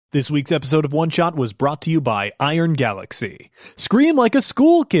This week's episode of One Shot was brought to you by Iron Galaxy. Scream like a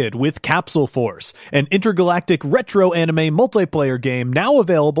school kid with Capsule Force, an intergalactic retro anime multiplayer game now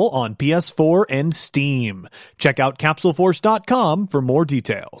available on PS4 and Steam. Check out CapsuleForce.com for more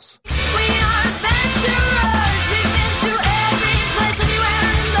details. We are adventurers, we've been to every place, anywhere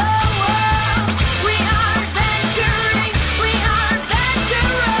in the world. We are adventuring, we are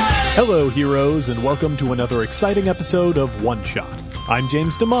adventurers. Hello, heroes, and welcome to another exciting episode of One Shot. I'm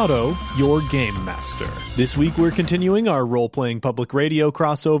James D'Amato, your Game Master. This week we're continuing our role-playing public radio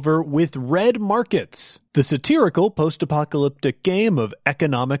crossover with Red Markets, the satirical post-apocalyptic game of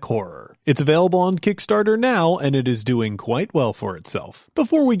economic horror. It's available on Kickstarter now, and it is doing quite well for itself.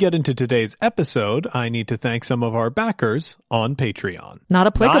 Before we get into today's episode, I need to thank some of our backers on Patreon. Not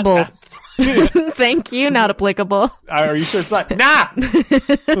applicable. Thank you, not applicable. Are you sure it's not? Nah!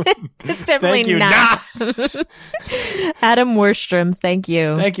 It's definitely Thank you, not. nah! Adam Worstrom, thank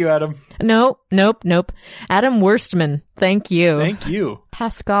you. Thank you, Adam. Nope. Adam Worstman, thank you. Thank you.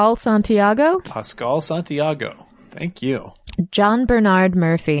 Pascal Santiago. Pascal Santiago. Thank you. John Bernard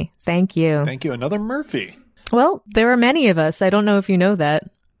Murphy, thank you. Thank you. Another Murphy. Well, there are many of us. I don't know if you know that.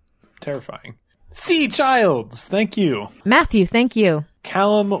 Terrifying. C. Childs. Thank you. Matthew, thank you.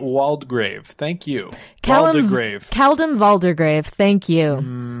 Callum Waldgrave. Thank you. Caldum Valdegrave, thank you.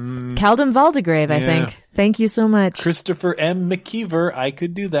 Caldum Valdegrave, I Yeah. think. Thank you so much. Christopher M. McKeever. I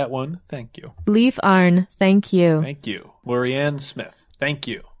could do that one. Thank you. Leaf Arn, thank you. Thank you. Lorianne Smith. Thank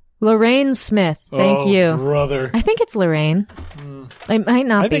you. Lorraine Smith, thank you. Brother. I think it's Lorraine. It might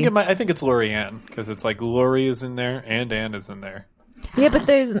not I be. think it's Lorianne because it's like Lori is in there and Ann is in there. Yeah, but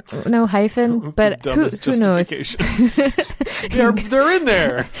there's no hyphen. But who knows? Justification. they're in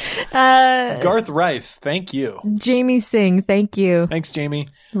there. Garth Rice. Thank you. Jamie Singh, thank you. Thanks, Jamie.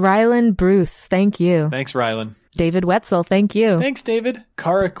 Rylan Bruce, thank you. Thanks, Rylan. David Wetzel, thank you. Thanks, David.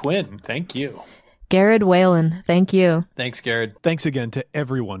 Cara Quinn. Thank you. Garrett Whalen, thank you. Thanks, Garrett. Thanks again to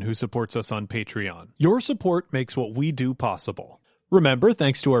everyone who supports us on Patreon. Your support makes what we do possible. Remember,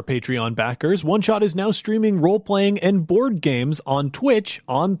 thanks to our Patreon backers, One Shot is now streaming role-playing and board games on Twitch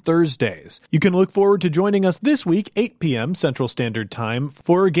on Thursdays. You can look forward to joining us this week, 8 p.m. Central Standard Time,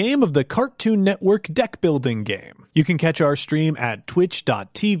 for a game of the Cartoon Network deck-building game. You can catch our stream at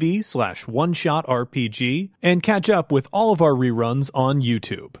twitch.tv/OneShotRPG and catch up with all of our reruns on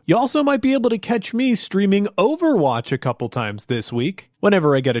YouTube. You also might be able to catch me streaming Overwatch a couple times this week.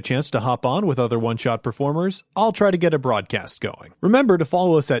 Whenever I get a chance to hop on with other one-shot performers, I'll try to get a broadcast going. Remember to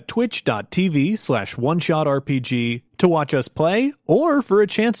follow us at twitch.tv/OneShotRPG to watch us play or for a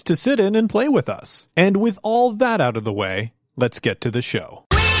chance to sit in and play with us. And with all that out of the way, let's get to the show.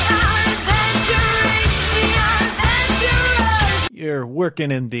 We are adventuring, we are adventurers. You're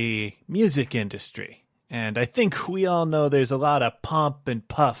working in the music industry, and I think we all know there's a lot of pomp and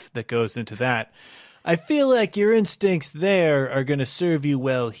puff that goes into that. I feel like your instincts there are going to serve you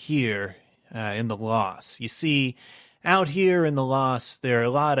well here in the Lost. You see, out here in the Lost, there are a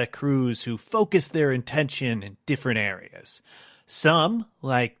lot of crews who focus their intention in different areas. Some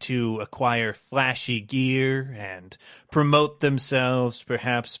like to acquire flashy gear and promote themselves,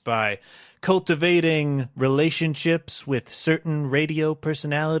 perhaps by cultivating relationships with certain radio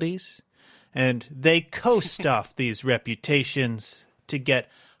personalities. And they coast off these reputations to get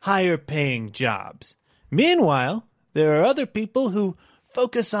higher-paying jobs. Meanwhile, there are other people who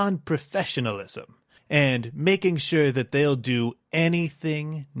focus on professionalism and making sure that they'll do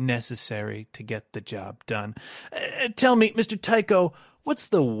anything necessary to get the job done. Tell me, Mr. Tycho, what's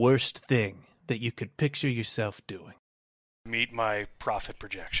the worst thing that you could picture yourself doing? Meet my profit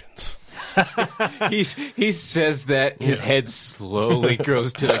projections. He says that his head slowly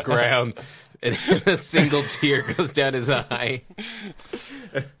goes to the ground and a single tear goes down his eye.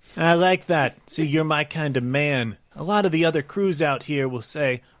 I like that. See, you're my kind of man. A lot of the other crews out here will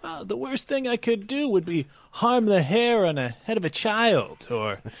say, oh, the worst thing I could do would be harm the hair on the head of a child,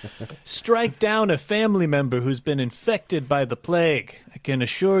 or strike down a family member who's been infected by the plague. I can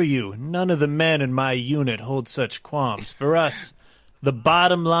assure you, none of the men in my unit hold such qualms. For us, the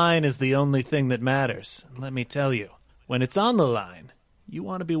bottom line is the only thing that matters. And let me tell you, when it's on the line, you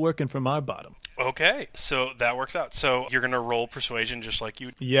want to be working from our bottom. Okay, so that works out. So you're going to roll persuasion just like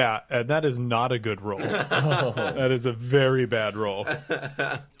you... Yeah, and that is not a good roll. That is a very bad roll.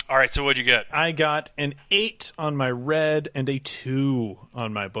 All right, so what'd you get? I got an 8 on my red and a 2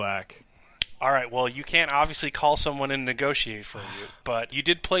 on my black. All right, well, you can't obviously call someone and negotiate for you, but you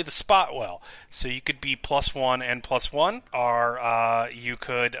did play the spot well. So you could be +1 and +1, or you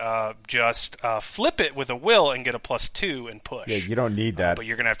could just flip it with a will and get a +2 and push. Yeah, you don't need that. But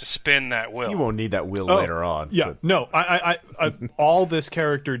you're going to have to spin that will. You won't need that will later on. Yeah, So- no, I all this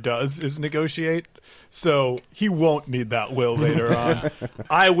character does is negotiate, so he won't need that will later on.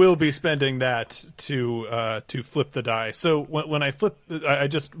 I will be spending that to flip the die. So when I flip, I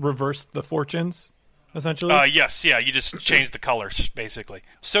just reverse the fortunes, essentially. Yes, yeah, you just change the colors, basically.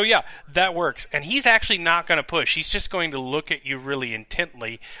 So, yeah, that works. And he's actually not going to push. He's just going to look at you really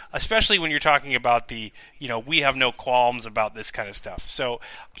intently, especially when you're talking about we have no qualms about this kind of stuff. So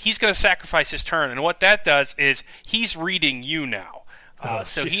he's going to sacrifice his turn. And what that does is he's reading you now.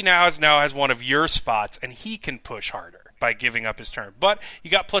 So he now has one of your spots, and he can push harder by giving up his turn. But you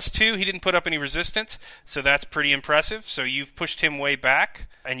got +2. He didn't put up any resistance, so that's pretty impressive. So you've pushed him way back,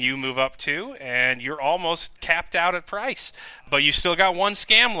 and you move up 2, and you're almost capped out at price. But you still got 1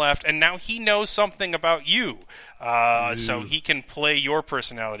 scam left, and now he knows something about you. So he can play your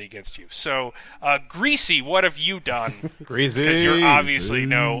personality against you. So, Greasy, what have you done? Greasy. Because you obviously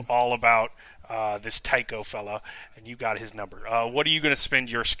know all about this Tycho fella, and you got his number. What are you going to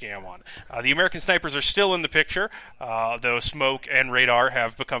spend your scam on? The American Snipers are still in the picture, though Smoke and Radar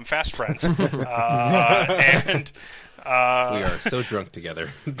have become fast friends. And We are so drunk together.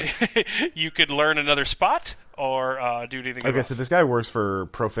 you could learn another spot or do anything Okay, else. so this guy works for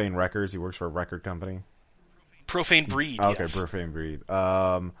Profane Records. He works for a record company. Profane Breed, Okay, yes. Profane Breed.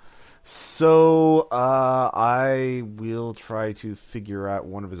 So I will try to figure out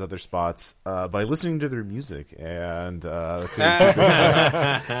one of his other spots by listening to their music and and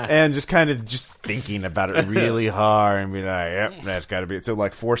just kind of just thinking about it really hard and be like, yep, that's got to be it. So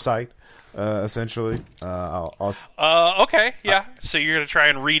like Foresight, essentially. Okay, yeah. So you're going to try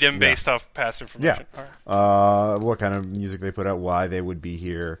and read him based off past information. Yeah. All right. What kind of music they put out, why they would be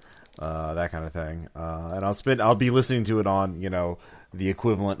here, that kind of thing. And I'll be listening to it on, the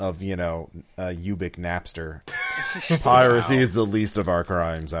equivalent of, Ubik Napster. Piracy is the least of our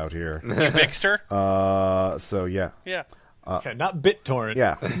crimes out here. You Bixter? So yeah. Yeah. Okay, not BitTorrent.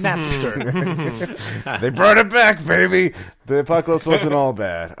 Yeah. Napster. They brought it back, baby. The apocalypse wasn't all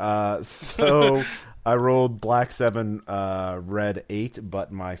bad. So I rolled black 7, red 8,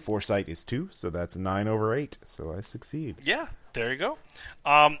 but my foresight is 2, so that's 9 over 8. So I succeed. Yeah, there you go.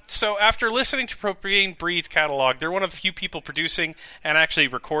 So after listening to Profane Breed's catalog, they're one of the few people producing and actually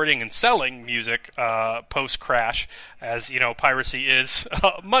recording and selling music post-crash, as, piracy is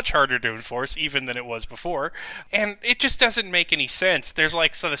much harder to enforce even than it was before. And it just doesn't make any sense. There's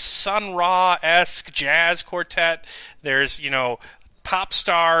like sort of Sun Ra-esque jazz quartet. There's, pop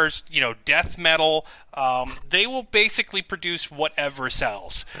stars, death metal. They will basically produce whatever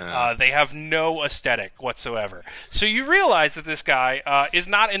sells. They have no aesthetic whatsoever. So you realize that this guy is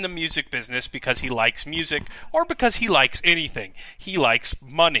not in the music business because he likes music or because he likes anything. He likes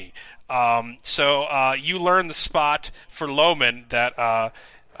money. So you learn the spot for Loman that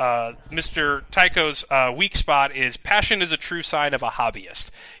Mr. Tycho's weak spot is passion is a true sign of a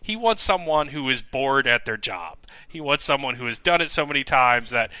hobbyist. He wants someone who is bored at their job. He wants someone who has done it so many times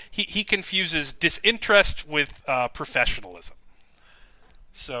that he confuses disinterest with professionalism.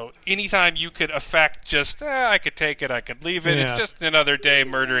 So anytime you could affect just, I could take it, I could leave it, it's Yeah. just another day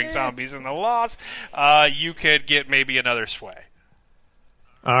murdering zombies in the lost, you could get maybe another sway.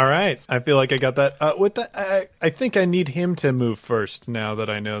 All right, I feel like I got that. With that, I think I need him to move first now that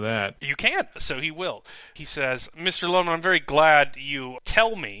I know that. You can, so he will. He says, Mr. Loman, I'm very glad you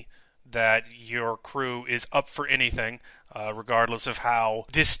tell me that your crew is up for anything, regardless of how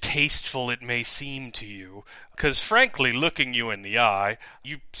distasteful it may seem to you. Because frankly, looking you in the eye,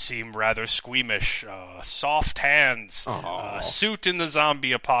 you seem rather squeamish. Soft hands, suit in the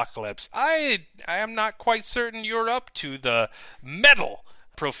zombie apocalypse. I am not quite certain you're up to the metal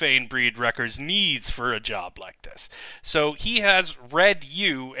Profane Breed Records needs for a job like this. So he has read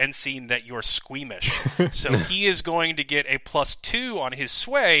you and seen that you're squeamish. So he is going to get a +2 on his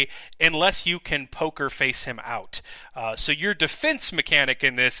sway unless you can poker face him out. So your defense mechanic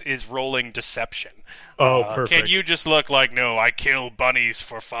in this is rolling deception. Oh, perfect. Can you just look like, no, I kill bunnies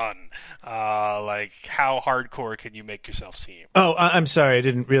for fun? Like, how hardcore can you make yourself seem? Oh, I'm sorry. I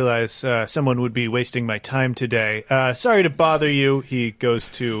didn't realize someone would be wasting my time today. Sorry to bother you. He goes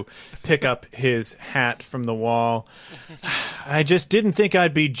to pick up his hat from the wall. I just didn't think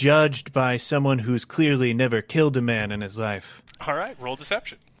I'd be judged by someone who's clearly never killed a man in his life. All right, roll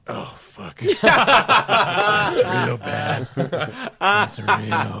deception. Oh, fuck. That's real bad. That's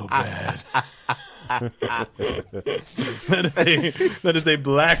real bad. That is a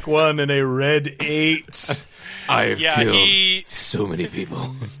black 1 and a red 8. I have Yeah, killed so many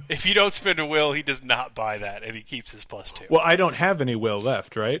people. if you don't spend a will, he does not buy that, and he keeps his +2. Well, I don't have any will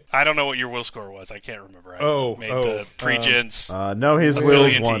left, right? I don't know what your will score was. I can't remember. I made oh, the pre-gens. No, his A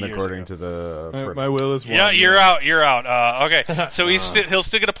will's billion 1 years according ago. to the. My will is 1. Yeah, you're out. You're out. Okay, so he'll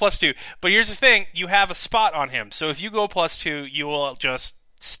still get a +2. But here's the thing: you have a spot on him. So if you go +2, you will just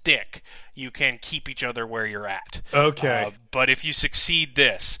stick. You can keep each other where you're at. Okay. But if you succeed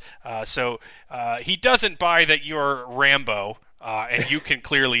this, he doesn't buy that you're Rambo, and you can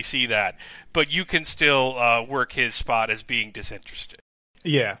clearly see that. But you can still work his spot as being disinterested.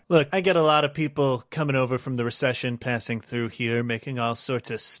 Yeah. Look, I get a lot of people coming over from the recession, passing through here, making all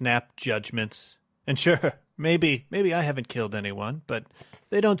sorts of snap judgments. And sure, maybe I haven't killed anyone, but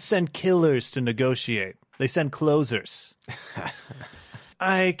they don't send killers to negotiate. They send closers.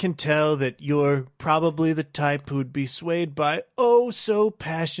 I can tell that you're probably the type who'd be swayed by so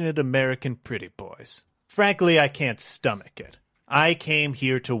passionate American pretty boys. Frankly, I can't stomach it. I came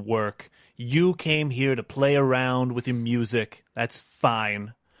here to work. You came here to play around with your music. That's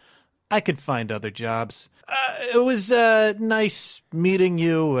fine. I could find other jobs. It was nice meeting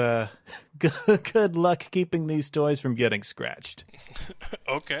you. Good luck keeping these toys from getting scratched.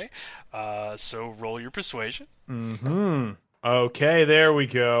 Okay, so roll your persuasion. Okay, there we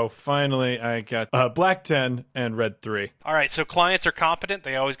go. Finally, I got black 10 and red 3. All right, so clients are competent.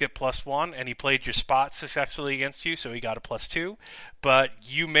 They always get +1, and he played your spot successfully against you, so he got a +2. But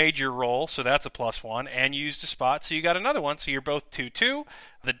you made your roll, so that's a +1, and you used a spot, so you got another one. So you're both 2-2.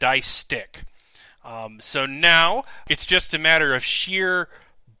 The dice stick. So now it's just a matter of sheer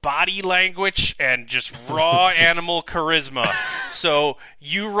body language and just raw animal charisma. So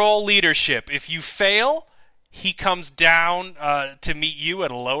you roll leadership. If you fail, he comes down to meet you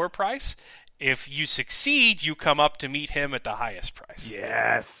at a lower price. If you succeed, you come up to meet him at the highest price.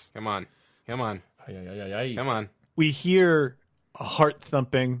 Yes. Come on. Come on. We hear a heart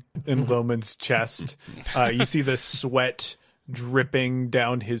thumping in Loman's chest. You see the sweat dripping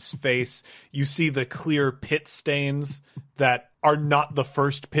down his face. You see the clear pit stains that are not the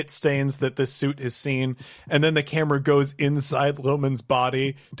first pit stains that the suit has seen. And then the camera goes inside Loman's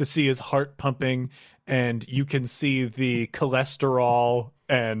body to see his heart pumping, and you can see the cholesterol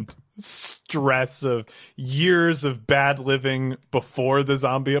and stress of years of bad living before the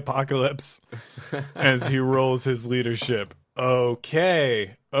zombie apocalypse as he rolls his leadership.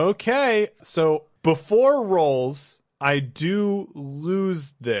 Okay. So before rolls, I do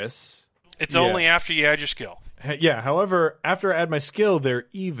lose this. It's only after you add your skill. Yeah, however, after I add my skill, they're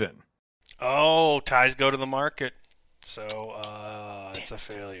even. Oh, ties go to the market. So it's a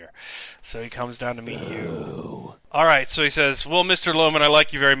failure. So he comes down to meet you. All right, so he says, well, Mr. Loman, I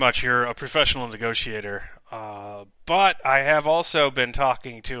like you very much. You're a professional negotiator. But I have also been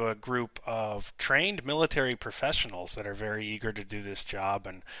talking to a group of trained military professionals that are very eager to do this job.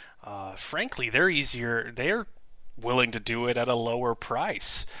 And frankly, they're willing to do it at a lower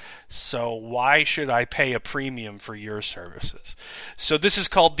price. So why should I pay a premium for your services? So this is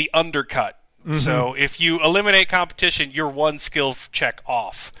called the undercut. Mm-hmm. So if you eliminate competition, you're one skill check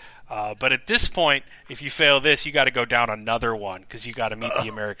off. But at this point, if you fail this, you got to go down another one because you got to meet the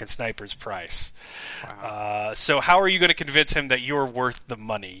American Sniper's price. Wow. So how are you going to convince him that you're worth the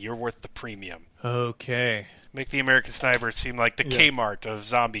money? You're worth the premium. Okay. Make the American Sniper seem like the Kmart of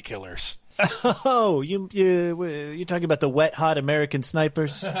zombie killers. Oh, you're talking about the wet hot American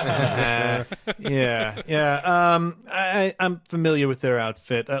snipers? Yeah. I'm familiar with their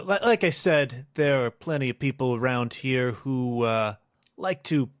outfit. Like I said, there are plenty of people around here who like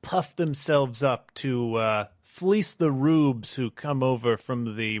to puff themselves up to fleece the rubes who come over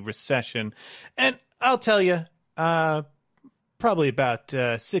from the recession. And I'll tell you, probably about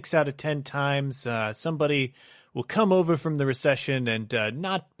 6 out of 10 times, somebody will come over from the recession and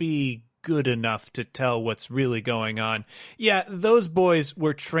not be good enough to tell what's really going on. Yeah, those boys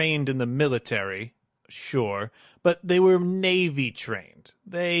were trained in the military, sure, but they were Navy trained.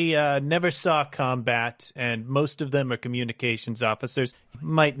 They never saw combat, and most of them are communications officers.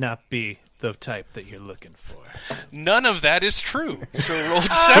 Might not be the type that you're looking for. None of that is true. So roll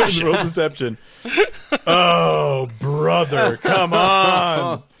deception. Roll deception. Oh, brother, come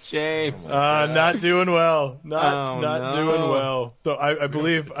on. James. Not doing well. Not no. doing well. So I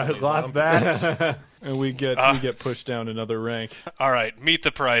believe I lost that, and we get pushed down another rank. All right, meet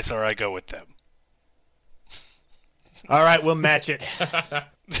the price or I go with them. All right, we'll match it.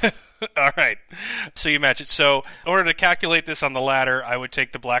 All right, so you match it. So in order to calculate this on the ladder, I would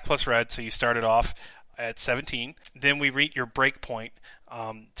take the black plus red, so you started off at 17. Then we reach your break point.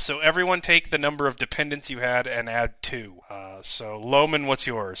 So everyone take the number of dependents you had and add 2. So Loman, what's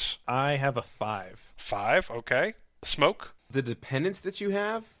yours? I have a 5. 5, okay. Smoke? The dependents that you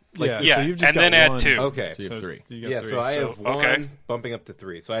have? Yeah, so you've just and got then add one. 2. Okay. So you have 3. You got Yeah, 3. so I have 1 okay. bumping up to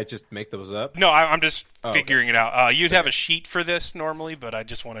 3. So I just make those up? No, I'm just okay. figuring it out. You'd have a sheet for this normally, but I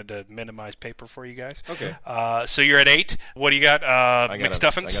just wanted to minimize paper for you guys. Okay. So you're at 8. What do you got?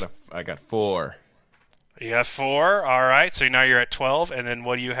 McStuffins? I got 4. You got 4. All right. So now you're at 12. And then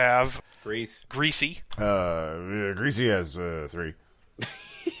what do you have? Grease. Greasy. Greasy has 3.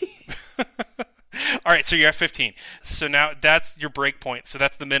 All right. So you're at 15. So now that's your break point. So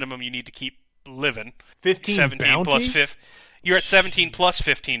that's the minimum you need to keep living. 15 17 bounty? plus 5. You're at 17 plus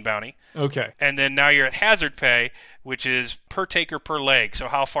 15 bounty. Okay. And then now you're at hazard pay, which is per taker per leg. So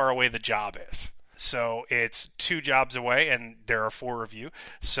how far away the job is. So it's 2 jobs away, and there are 4 of you.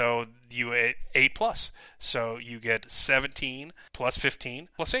 So you at 8 plus. So you get 17 plus 15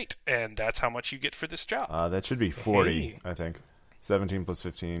 plus 8, and that's how much you get for this job. That should be 40, Hey. I think. 17 plus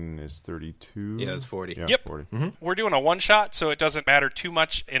 15 is 32. Yeah, that's 40. Yeah, Yep. 40. We're doing a one-shot, so it doesn't matter too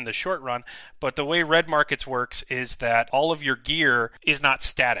much in the short run. But the way Red Markets works is that all of your gear is not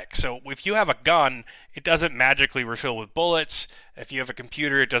static. So if you have a gun, it doesn't magically refill with bullets. If you have a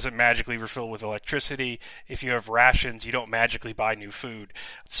computer, it doesn't magically refill with electricity. If you have rations, you don't magically buy new food.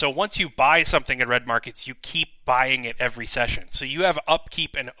 So once you buy something at Red Markets, you keep buying it every session. So you have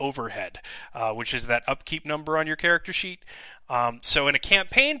upkeep and overhead, which is that upkeep number on your character sheet. So in a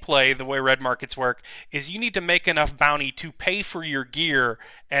campaign play, the way Red Markets work is you need to make enough bounty to pay for your gear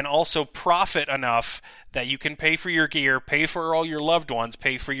and also profit enough that you can pay for your gear, pay for all your loved ones,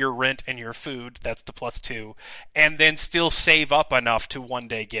 pay for your rent and your food, that's the +2, and then still save up enough to one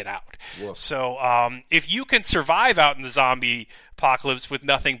day get out. So if you can survive out in the zombie apocalypse with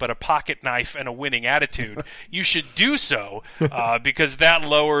nothing but a pocket knife and a winning attitude, you should do so because that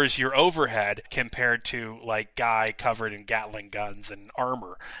lowers your overhead compared to like Guy covered in Gatling guns and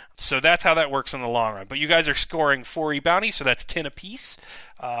armor. So that's how that works in the long run. But you guys are scoring 4 e-bounty, so that's 10 apiece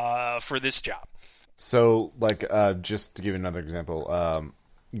for this job. So, like, just to give another example,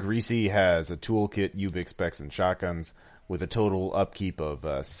 Greasy has a toolkit, Ubix specs, and shotguns with a total upkeep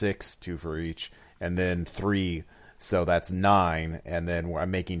of 6, 2 for each, and then 3, so that's 9, and then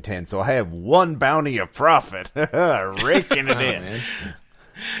I'm making 10. So I have 1 bounty of profit, raking it in. Man.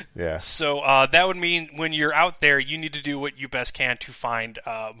 Yeah. So that would mean when you're out there, you need to do what you best can to find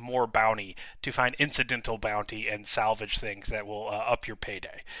more bounty, to find incidental bounty and salvage things that will up your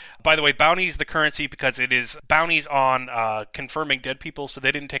payday. By the way, bounty is the currency because it is bounties on confirming dead people, so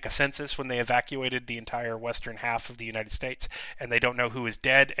they didn't take a census when they evacuated the entire western half of the United States, and they don't know who is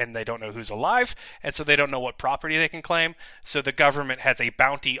dead, and they don't know who's alive, and so they don't know what property they can claim, so the government has a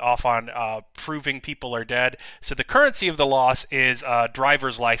bounty off on proving people are dead. So the currency of the loss is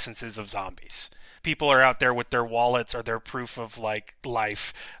driver's licenses of zombies. People are out there with their wallets or their proof of like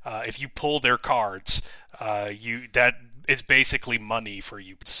life. If you pull their cards, that is basically money for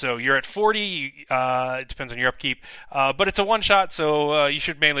you. So you're at 40. It depends on your upkeep, but it's a one shot, so you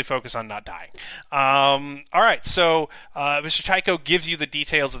should mainly focus on not dying. All right. So Mr. Tycho gives you the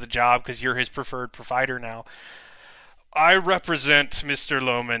details of the job because you're his preferred provider now. I represent, Mr.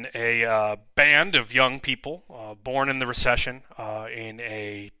 Lohman, a band of young people born in the recession in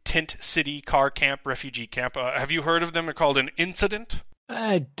a tent city car camp, refugee camp. Have you heard of them? They're called an Incident.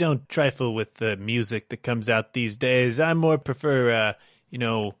 I don't trifle with the music that comes out these days. I more prefer,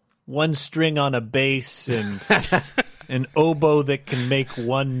 one string on a bass and an oboe that can make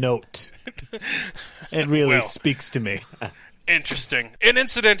one note. It really Well. speaks to me. Interesting. An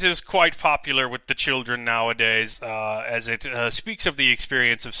Incident is quite popular with the children nowadays, as it speaks of the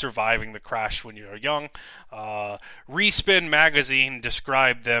experience of surviving the crash when you're young. Respin magazine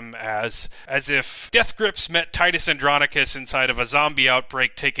described them as if Death Grips met Titus Andronicus inside of a zombie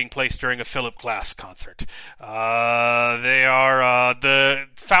outbreak taking place during a Philip Glass concert. They are the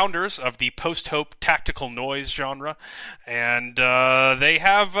founders of the post-hope tactical noise genre, and they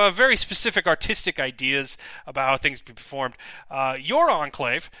have very specific artistic ideas about how things be performed. Your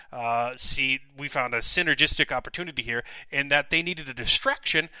Enclave, we found a synergistic opportunity here in that they needed a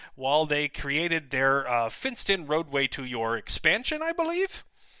distraction while they created their fenced-in roadway to your expansion, I believe.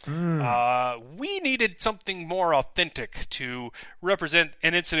 We needed something more authentic to represent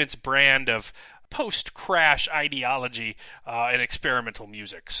an Incident's brand of post-crash ideology and experimental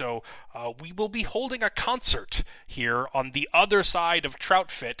music. So we will be holding a concert here on the other side of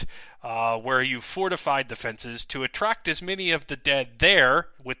Troutfit, where you fortified the fences to attract as many of the dead there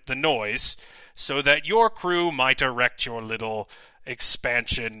with the noise, so that your crew might erect your little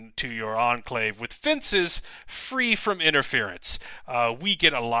expansion to your enclave with fences free from interference. We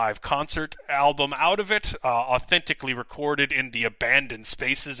get a live concert album out of it, authentically recorded in the abandoned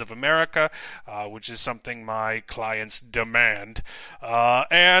spaces of America, which is something my clients demand.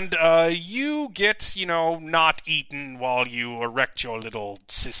 And you get, not eaten while you erect your little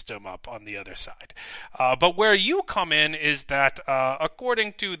system up on the other side. But where you come in is that,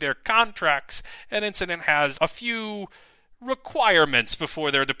 according to their contracts, an incident has a few requirements before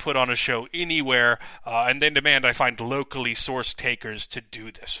they're to put on a show anywhere, and they demand I find locally sourced takers to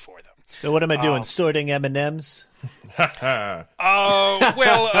do this for them. So what am I doing? Sorting M&Ms? The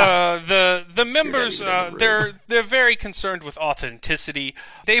members they're very concerned with authenticity.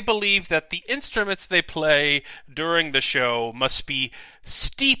 They believe that the instruments they play during the show must be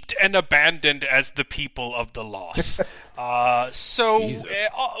steeped and abandoned as the people of the lost.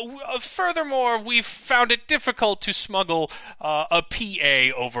 Furthermore, we've found it difficult to smuggle a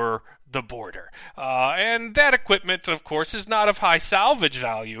PA over the border. And that equipment, of course, is not of high salvage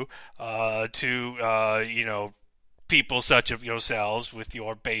value to people such as yourselves with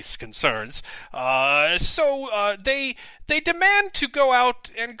your base concerns. So they demand to go out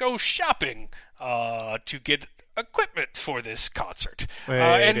and go shopping to get equipment for this concert.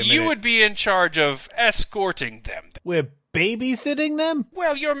 And you would be in charge of escorting them. We're babysitting them?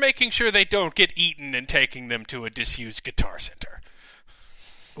 Well, you're making sure they don't get eaten and taking them to a disused guitar center.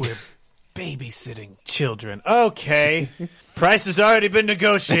 We're babysitting children. Okay. Price has already been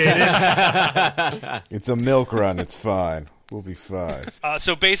negotiated. It's a milk run. It's fine. We'll be fine.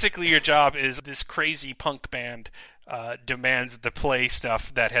 So basically your job is this crazy punk band demands to play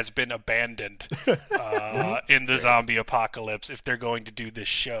stuff that has been abandoned in the zombie apocalypse if they're going to do this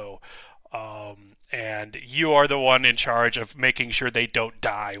show. And you are the one in charge of making sure they don't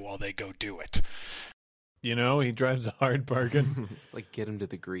die while they go do it. He drives a hard bargain. It's like get him to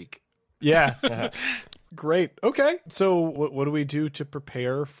the Greek. Yeah. Great. Okay. So what do we do to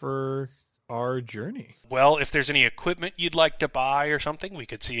prepare for our journey? Well, if there's any equipment you'd like to buy or something, we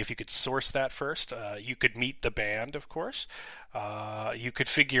could see if you could source that first. You could meet the band, of course. You could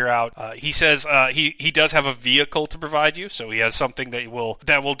figure out. He says he does have a vehicle to provide you, so he has something that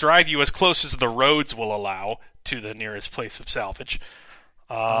will drive you as close as the roads will allow to the nearest place of salvage.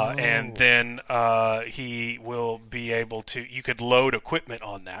 And then he will be able to. You could load equipment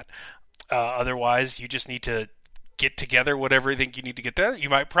on that. Otherwise, you just need to get together whatever you think you need to get there. You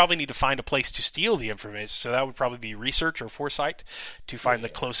might probably need to find a place to steal the information, so that would probably be research or foresight to find the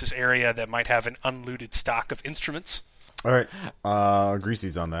closest area that might have an unlooted stock of instruments. All right.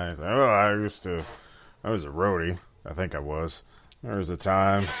 Greasy's on that. He's like, I was a roadie. I think I was. There was a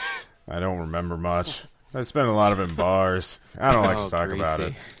time. I don't remember much. I spent a lot of it in bars. I don't like to talk about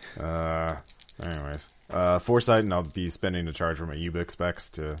it. Anyways. Foresight, and I'll be spending the charge for my Ubix specs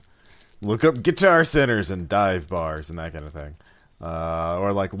to look up guitar centers and dive bars and that kind of thing.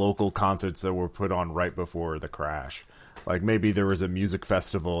 Or like local concerts that were put on right before the crash. Like maybe there was a music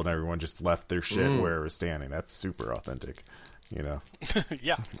festival and everyone just left their shit where it was standing. That's super authentic.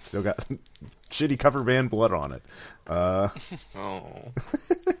 Yeah. Still got shitty cover band blood on it.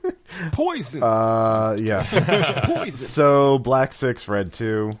 Poison. Yeah. Poison. So Black 6, Red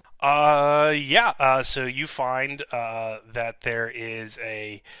 2. So you find that there is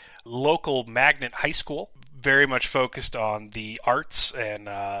a local magnet high school, very much focused on the arts, and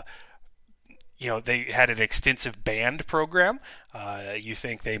they had an extensive band program. You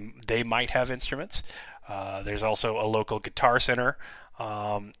think they might have instruments. There's also a local guitar center,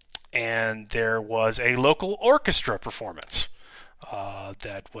 and there was a local orchestra performance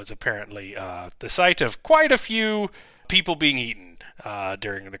that was apparently the site of quite a few people being eaten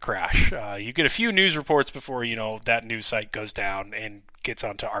during the crash. You get a few news reports before that news site goes down and gets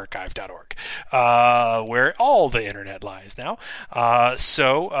onto archive.org, where all the internet lies now.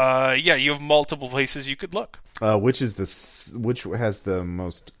 You have multiple places you could look. Which has the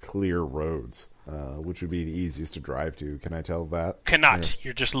most clear roads? Which would be the easiest to drive to? Can I tell that? Cannot. Yeah.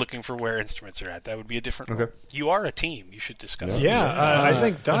 You're just looking for where instruments are at. That would be a different one. Okay. You are a team. You should discuss this. Yeah, I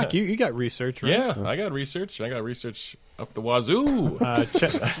think, Doc, you got research, right? Yeah, I got research. I got research up the wazoo.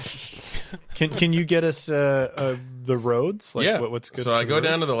 Can you get us the roads? Like, yeah. What's good? So I go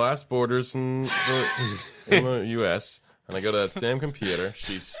down to the last borders in the U.S., and I go to that same computer.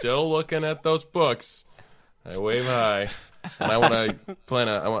 She's still looking at those books. I wave hi. And I want to plan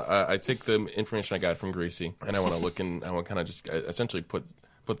I take the information I got from Greasy, and I want to look and I want to kind of just essentially put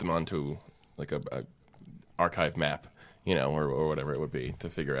them onto like a archive map, or whatever it would be to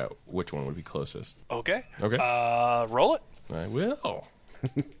figure out which one would be closest. Okay. Okay. Roll it. I will.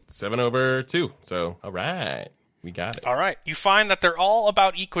 7/2. So, all right. We got it. All right. You find that they're all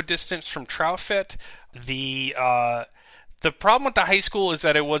about equidistant from Troutfit. The problem with the high school is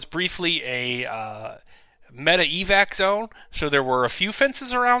that it was briefly a meta evac zone, so there were a few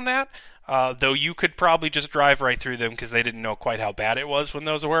fences around that. Though you could probably just drive right through them because they didn't know quite how bad it was when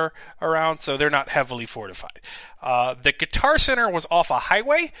those were around, so they're not heavily fortified. The Guitar Center was off a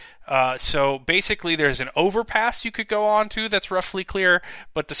highway, so basically there's an overpass you could go on to that's roughly clear,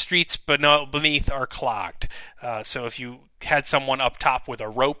 but the streets beneath are clogged. So if you had someone up top with a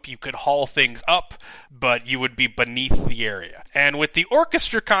rope, you could haul things up, but you would be beneath the area. And with the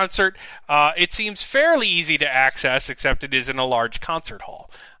orchestra concert, it seems fairly easy to access, except it is in a large concert hall.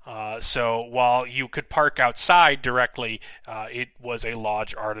 So while you could park outside directly, it was a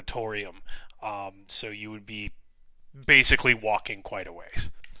large auditorium. So you would be basically walking quite a ways.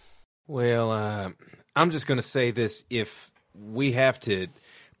 Well, I'm just going to say this. If we have to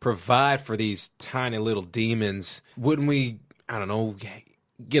provide for these tiny little demons, wouldn't we, I don't know,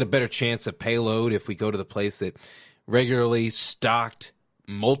 get a better chance of payload if we go to the place that regularly stocked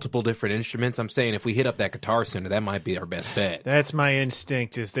multiple different instruments? I'm saying if we hit up that Guitar Center, that might be our best bet. That's my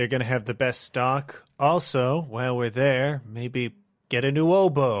instinct, is they're going to have the best stock. Also, while we're there, maybe get a new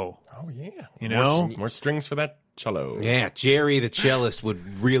oboe. Oh, yeah. You know? More strings for that cello. Yeah, Jerry the cellist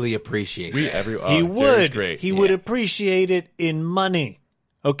would really appreciate that. He Jerry's would. great. He would appreciate it in money.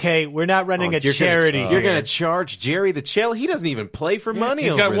 Okay, we're not running a You're charity. You're going to charge Jerry the cello? He doesn't even play for money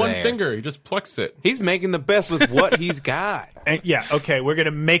He's over got one there. finger. He just plucks it. He's making the best with what he's got. And, yeah, okay, we're going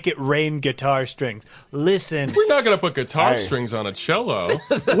to make it rain guitar strings. Listen, We're not going to put guitar strings on a cello.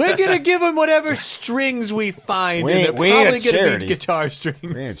 we're going to give him whatever strings we find, We and ain't- they're we ain't probably a going to charity. need guitar strings.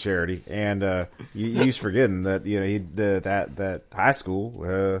 We ain't charity, and he's forgetting that that high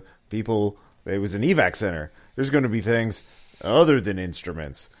school people, it was an evac center. There's going to be things other than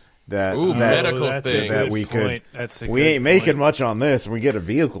instruments that Ooh, medical that's a things. good that we could. point. That's a We good ain't making point. much on this. We get a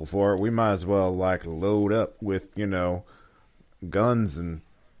vehicle for it. We might as well load up with guns and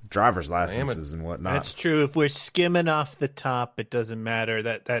driver's licenses and whatnot. That's true. If we're skimming off the top, it doesn't matter.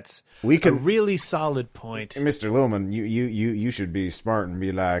 That's We a can- really solid point. Mr. Lillman, you should be smart and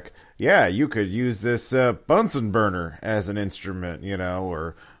be like, yeah, you could use this Bunsen burner as an instrument,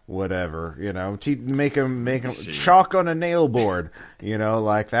 or whatever, make them chalk on a nail board,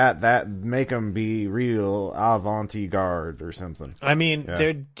 like that make them be real avant-garde or something. I mean,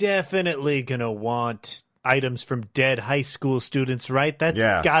 they're definitely going to want items from dead high school students, right? That's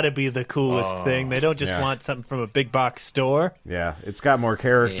Yeah. got to be the coolest thing. They don't just Yeah. want something from a big box store. Yeah, it's got more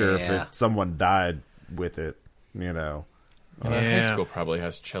character if Yeah. someone died with it, Well, that Yeah. high school probably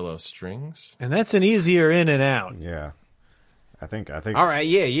has cello strings. And that's an easier in and out. Yeah, I think All right,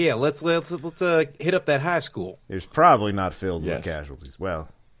 yeah. Let's hit up that high school. it's probably not filled Yes. with casualties. Well,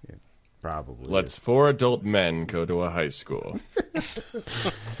 it probably. Let's is. 4 adult men go to a high school.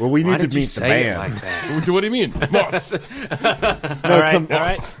 Well, we Why need to did you meet the say it band. like that? What do you mean? Moths. No, right, some all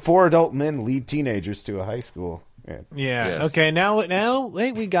right. 4 adult men lead teenagers to a high school. Yeah. Yeah. Yes. Okay, now,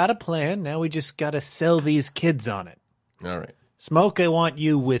 wait, we got a plan. Now we just got to sell these kids on it. All right. Smoke, I want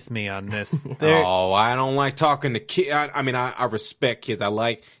you with me on this. They're- Oh, I don't like talking to kids. I mean, I respect kids.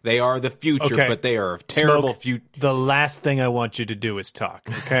 They are the future, Okay. but they are a terrible Smoke, future. The last thing I want you to do is talk,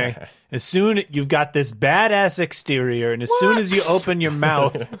 okay? As soon you've got this badass exterior, and as soon as you open your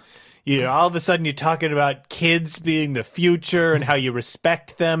mouth, all of a sudden you're talking about kids being the future and how you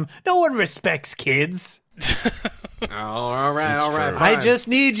respect them. No one respects kids. Oh, all right, true. fine. I just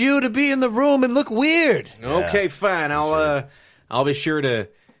need you to be in the room and look weird. Okay, fine. I'll be sure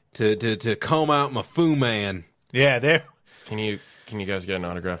to comb out my Fu Man. Yeah, they're Can you guys get an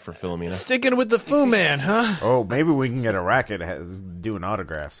autograph for Philomena? sticking with the Fu Man, huh? Oh, maybe we can get a racket doing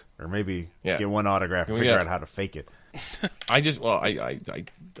autographs, or maybe Yeah. get one autograph and Can we figure get- out how to fake it. I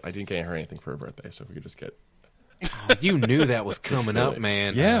didn't get her anything for her birthday, so if we could just get. You knew that was coming up,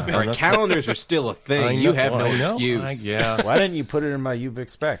 man. Yeah, All right, that's- calendars are still a thing. You have no excuse. Yeah. Why didn't you put it in my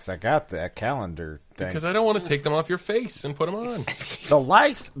Ubix specs? I got that calendar thing. Because I don't want to take them off your face and put them on. The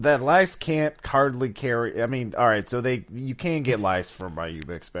lice can't hardly carry. I mean, all right, so you can get lice from my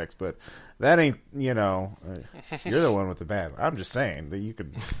Ubix specs, but that ain't you're the one with the bad. I'm just saying that you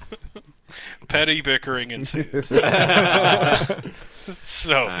could. Petty bickering ensues.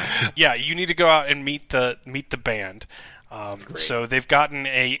 So, yeah, you need to go out and meet the band. So they've gotten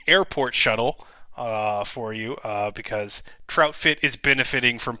a airport shuttle for you because Troutfit is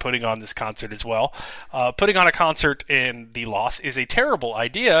benefiting from putting on this concert as well. Putting on a concert in the Lost is a terrible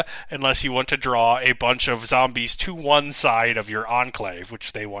idea unless you want to draw a bunch of zombies to one side of your enclave,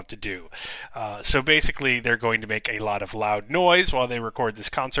 which they want to do. So basically, they're going to make a lot of loud noise while they record this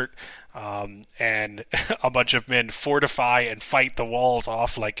concert. and a bunch of men fortify and fight the walls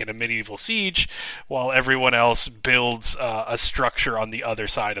off like in a medieval siege, while everyone else builds a structure on the other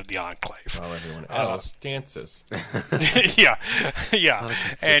side of the enclave. While everyone else dances. yeah.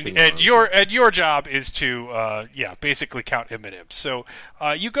 And your job is to basically count M&Ms. So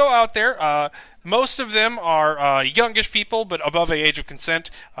you go out there. Most of them are youngish people, but above the age of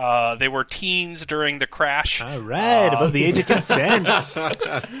consent. They were teens during the crash. All right, above the age of consent.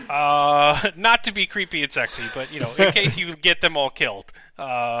 Not to be creepy and sexy, but in case you get them all killed,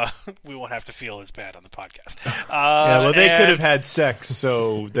 we won't have to feel as bad on the podcast. They could have had sex,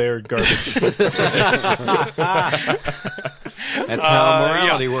 so they're garbage. That's how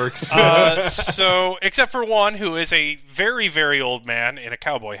morality works. So, except for one who is a very, very old man in a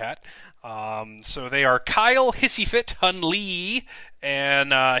cowboy hat. So they are Kyle Hissyfit, Hun Lee,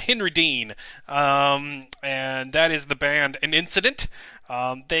 and Henry Dean. And that is the band An Incident.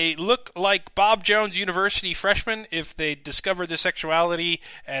 They look like Bob Jones University freshmen if they discovered their sexuality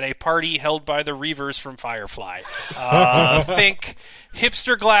at a party held by the Reavers from Firefly. Think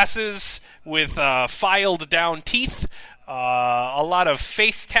hipster glasses with filed down teeth, a lot of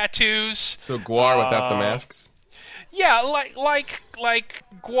face tattoos. So Guar without the masks? Yeah, like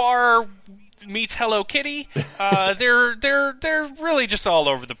Guar meets Hello Kitty. They're really just all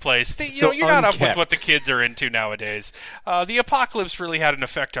over the place. You're not up with unkept. what the kids are into nowadays. The apocalypse really had an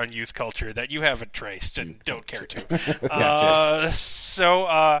effect on youth culture that you haven't traced and don't care to.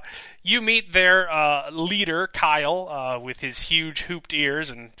 So you meet their leader, Kyle, with his huge hooped ears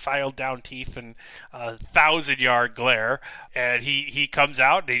and filed down teeth and 1,000-yard glare, and he comes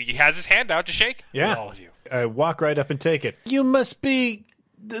out and he has his hand out to shake with all of you. I walk right up and take it. You must be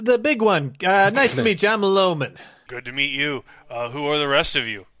the big one. Nice to meet you. I'm Loman. Good to meet you. Who are the rest of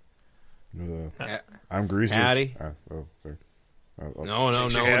you? I'm Greasy. Howdy. Sorry.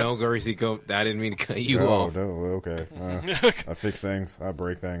 No, Greasy Coat. I didn't mean to cut you off. No, okay. I fix things. I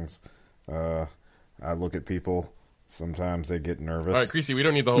break things. I look at people. Sometimes they get nervous. All right, Greasy, we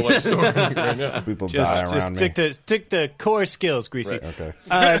don't need the whole life story right now. People die around me. Stick to core skills, Greasy. Right, okay.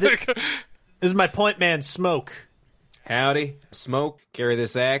 This is my point man, Smoke. Howdy. Smoke. Carry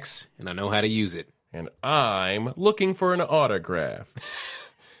this axe, and I know how to use it. And I'm looking for an autograph.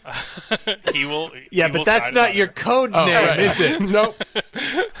 He will. But that's not your code name, is it? Nope.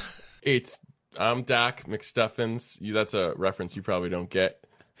 I'm Doc McStuffins. That's a reference you probably don't get.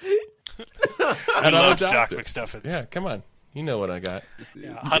 I love Doc McStuffins. Yeah, come on. You know what I got.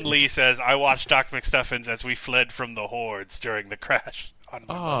 Hun Lee says, I watched Doc McStuffins as we fled from the hordes during the crash on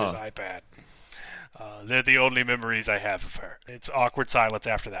my mother's iPad. They're the only memories I have of her. It's awkward silence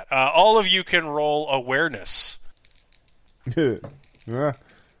after that. All of you can roll awareness. Yeah.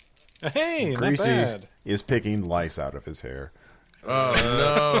 Hey, Greasy not bad. is picking lice out of his hair. Oh,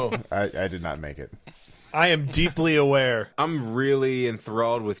 no. I did not make it. I am deeply aware. I'm really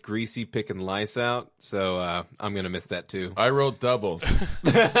enthralled with Greasy picking lice out, so I'm going to miss that too. I rolled doubles.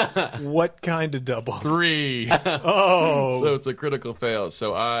 What kind of doubles? 3. Oh. So it's a critical fail.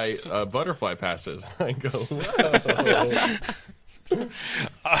 So I butterfly passes. I go, whoa.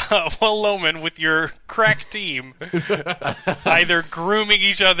 Well, Loman, with your crack team, either grooming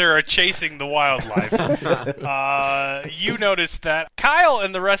each other or chasing the wildlife, you notice that Kyle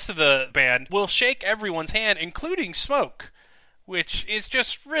and the rest of the band will shake everyone's hand, including Smoke, which is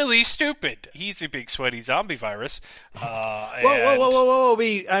just really stupid. He's a big sweaty zombie virus. Whoa!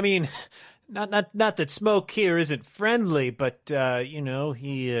 I mean, not that Smoke here isn't friendly, but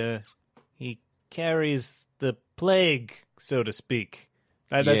he carries the plague, so to speak.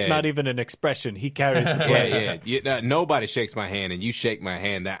 That's not even an expression. He carries the plague. Nobody shakes my hand, and you shake my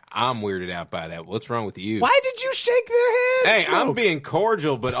hand. I'm weirded out by that. What's wrong with you? Why did you shake their hands? Hey, Smoke? I'm being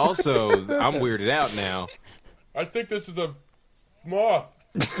cordial, but also I'm weirded out now. I think this is a moth.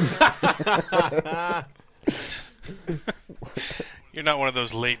 You're not one of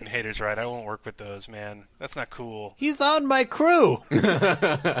those latent haters, right? I won't work with those, man. That's not cool. He's on my crew.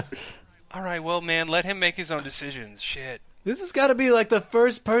 All right, well, man, let him make his own decisions. Shit. This has got to be like the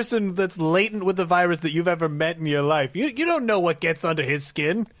first person that's latent with the virus that you've ever met in your life. You don't know what gets under his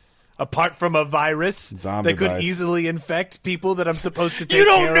skin, apart from a virus Zombie that could bites. easily infect people that I'm supposed to take You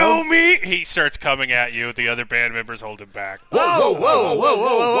care don't know of. me! He starts coming at you. The other band members hold him back. Whoa.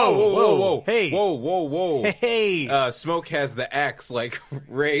 Hey. Whoa. Hey. Smoke has the axe,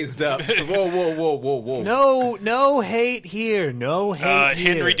 raised up. Whoa. No hate here. No hate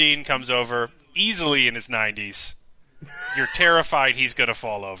here. Henry Dean comes over, easily in his 90s. You're terrified he's going to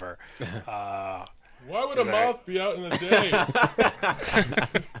fall over. Why would a moth be out in the day?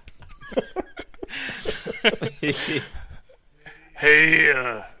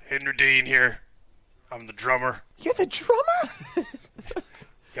 Hey, Henry Dean here. I'm the drummer. You're the drummer?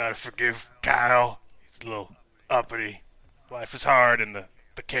 Gotta forgive Kyle. He's a little uppity. Life is hard in the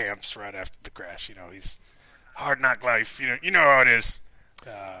camps right after the crash. You know, he's hard knock life. You know how it is.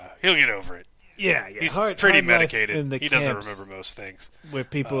 He'll get over it. Yeah. He's hard, pretty hard life medicated. in the He doesn't camps remember most things. where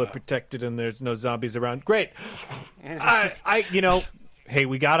people are protected and there's no zombies around. Great. Hey,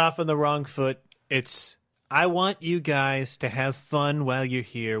 we got off on the wrong foot. I want you guys to have fun while you're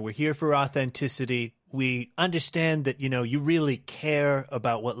here. We're here for authenticity. We understand that, you really care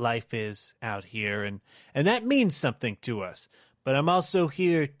about what life is out here, and that means something to us. But I'm also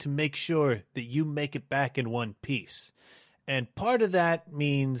here to make sure that you make it back in one piece. And part of that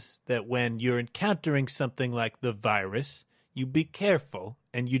means that when you're encountering something like the virus, you be careful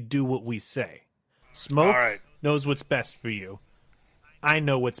and you do what we say. Smoke All right. knows what's best for you. I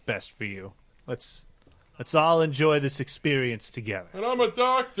know what's best for you. Let's all enjoy this experience together. And I'm a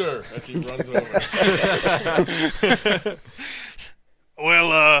doctor. As he runs over.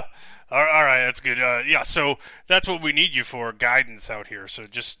 Well, all right, that's good. Yeah, so that's what we need you for, guidance out here. So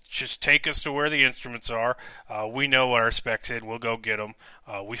just take us to where the instruments are. We know what our specs in. We'll go get them.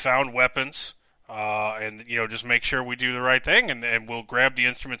 We found weapons, and just make sure we do the right thing, and we'll grab the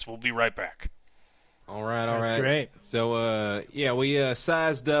instruments. We'll be right back. All right. That's great. So, we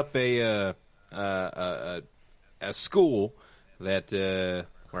sized up a school that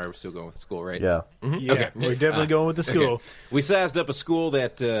we're still going with school, right? Yeah. Yeah, Okay. we're definitely going with the school. Okay. We sized up a school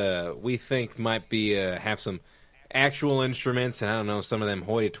that we think might be have some actual instruments, and I don't know, some of them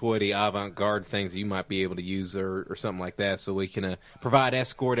hoity-toity avant-garde things that you might be able to use or something like that, so we can provide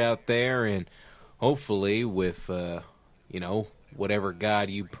escort out there, and hopefully with whatever god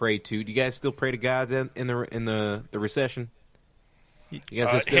you pray to. Do you guys still pray to gods in the recession? You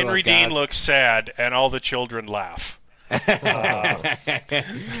guys are still Henry gods? Dean looks sad, and all the children laugh. Oh,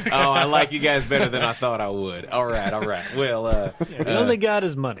 I like you guys better than I thought I would. All right. Well, The only god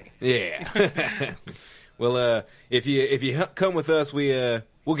is money. yeah. Well, if you come with us, we'll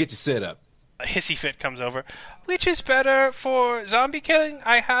get you set up. A hissy fit comes over. Which is better for zombie killing?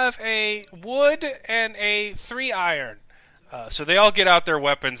 I have a wood and a 3 iron. So they all get out their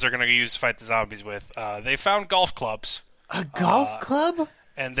weapons they're going to use to fight the zombies with. They found golf clubs, A golf club?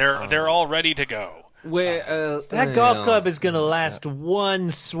 and they're all ready to go. Well, That golf club is going to last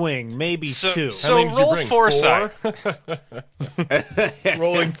one swing, maybe two. So many did you roll bring? foresight.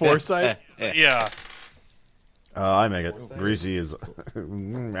 Rolling foresight? Yeah. I make it. Greasy is.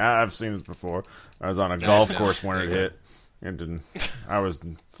 I've seen this before. I was on a golf course when it hit. It didn't. I was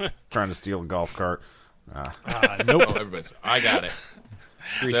trying to steal a golf cart. Nope. Oh, everybody's. I got it.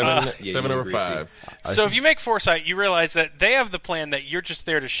 Seven over Greasy. 5. So if you make foresight, you realize that they have the plan that you're just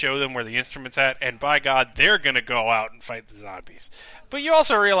there to show them where the instrument's at, and by God, they're going to go out and fight the zombies. But you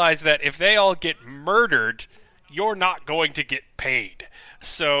also realize that if they all get murdered, you're not going to get paid.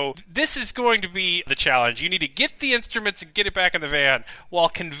 So this is going to be the challenge. You need to get the instruments and get it back in the van while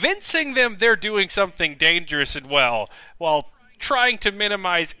convincing them they're doing something dangerous and while trying to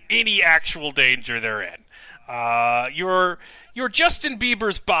minimize any actual danger they're in. You're Justin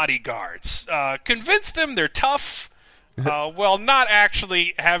Bieber's bodyguards. Convince them they're tough while not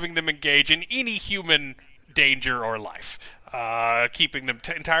actually having them engage in any human danger or life. Keeping them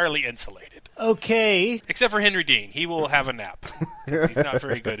entirely insulated. Okay. Except for Henry Dean. He will have a nap. He's not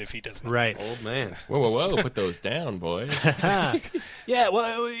very good if he doesn't. Right. Old man. Whoa. Put those down, boys. Yeah,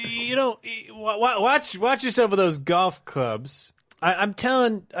 well, watch yourself with those golf clubs. I'll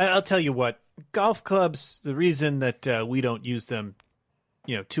tell you what, golf clubs, the reason that we don't use them,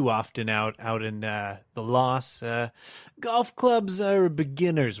 too often out in the loss, golf clubs are a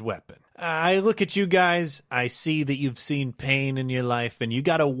beginner's weapon. I look at you guys, I see that you've seen pain in your life, and you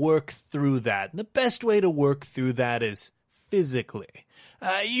got to work through that. And the best way to work through that is physically.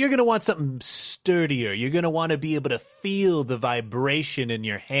 You're going to want something sturdier. You're going to want to be able to feel the vibration in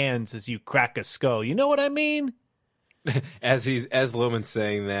your hands as you crack a skull. You know what I mean? As Loman's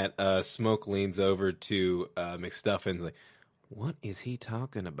saying that, Smoke leans over to McStuffins like, what is he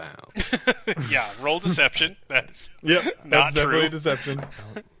talking about? Yeah, roll deception. That's Yep, not that's definitely true. deception.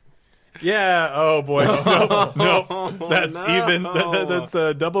 Yeah. Oh boy. No. That's even. That's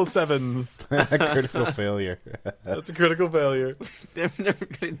double sevens. Critical failure. That's a critical failure. They're never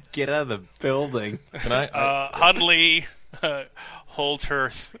going to get out of the building. Can I Hunley holds her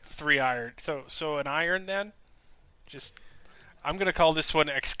 3 iron. So an iron then? I'm going to call this one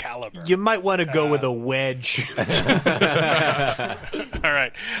Excalibur. You might want to go with a wedge. All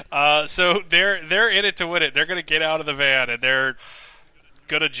right. So they're in it to win it. They're going to get out of the van, and they're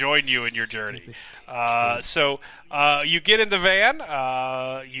gonna join you in your journey. So you get in the van.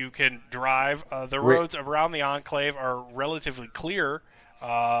 You can drive. The roads around the Enclave are relatively clear,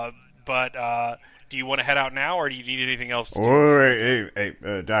 but do you want to head out now, or do you need anything else to do?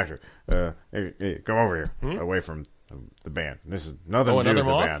 Hey, doctor. Hey, come over here, away from the band. This is nothing to do with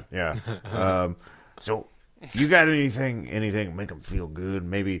the another band. Yeah. So, you got anything make them feel good?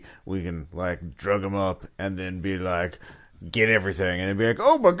 Maybe we can like drug them up and then be like, get everything, and then be like,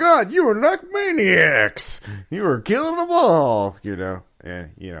 oh my God, you were like maniacs. You were killing them all.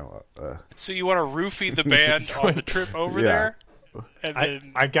 And So you want to roofie the band on the trip over there? And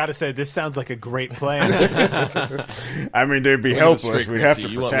then I gotta say, this sounds like a great plan. I mean, they'd be Well, helpless. straight We have Chrissy,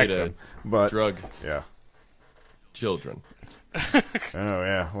 to you want me protect to them. But drug yeah. children. Oh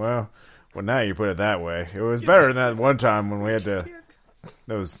yeah. Well, now you put it that way. It was better than that one time when we had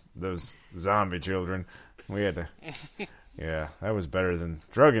those zombie children. We had to. Yeah, that was better than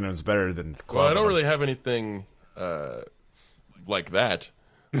drugging. Was better than clubbing. Well, I don't them. really have anything like that.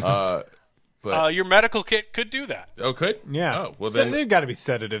 your medical kit could do that. Okay. Yeah. Oh, well So then. there got to be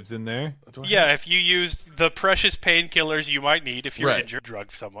sedatives in there. Yeah, if you used the precious painkillers you might need if you're Right. injured,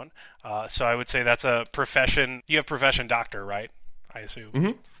 drug someone. So I would say that's a profession. You have profession doctor, right? I assume.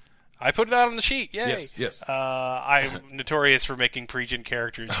 Mm-hmm. I put it out on the sheet. Yay. Yes. I'm notorious for making pre-gen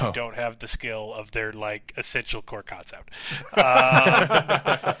characters who don't have the skill of their essential core concept.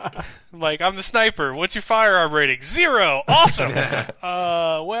 Like, I'm the sniper. What's your firearm rating? 0. Awesome.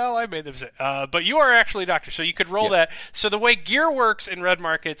 Well, I made them say. But you are actually a doctor, so you could roll that. So the way gear works in Red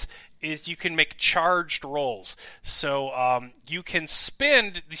Markets is you can make charged rolls. So you can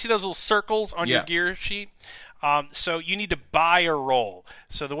spend. You see those little circles on your gear sheet? So you need to buy a roll.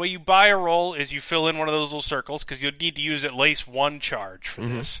 So the way you buy a roll is you fill in one of those little circles because you'll need to use at least one charge for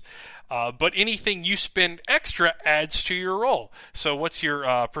this. But anything you spend extra adds to your roll. So what's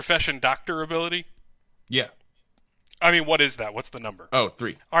your profession doctor ability? Yeah. I mean, what is that? What's the number? Oh,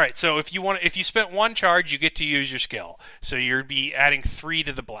 3. All right, so if you spent one charge, you get to use your skill. So you'd be adding 3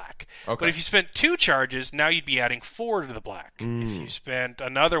 to the black. Okay. But if you spent 2 charges, now you'd be adding 4 to the black. If you spent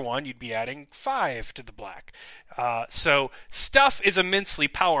another one, you'd be adding 5 to the black. So stuff is immensely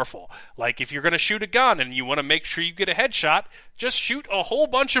powerful. Like if you're going to shoot a gun and you want to make sure you get a headshot, just shoot a whole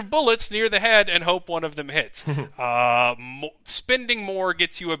bunch of bullets near the head and hope one of them hits. Spending more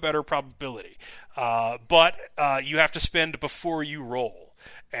gets you a better probability. But you have to spend before you roll.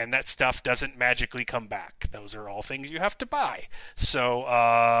 And that stuff doesn't magically come back. Those are all things you have to buy. So,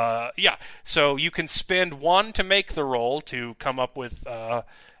 So you can spend 1 to make the roll to come up with a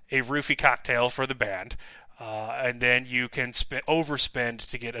roofie cocktail for the band. And then you can overspend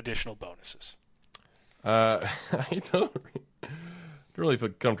to get additional bonuses. I don't really feel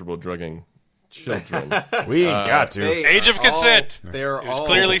comfortable drugging children. We ain't got to. Age of consent. They're It was all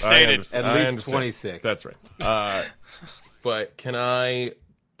clearly I stated. understand. At I least understand. 26. That's right. But can I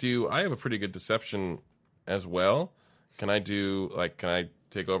do? I have a pretty good deception as well. Can I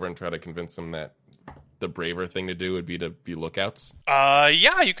take over and try to convince them that the braver thing to do would be to be lookouts?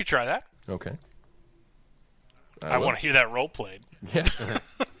 Yeah, you could try that. Okay. I want to hear that role played. Yeah.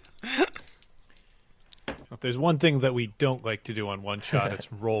 If there's one thing that we don't like to do on One Shot,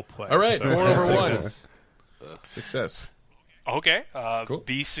 it's role play. All right. So 4 I over think 1. this- Success. Okay. Cool.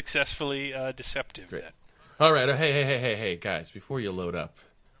 Be successfully deceptive. Great. Then. All right. Hey, guys! Before you load up,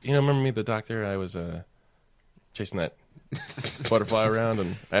 remember me, the doctor? I was chasing that butterfly around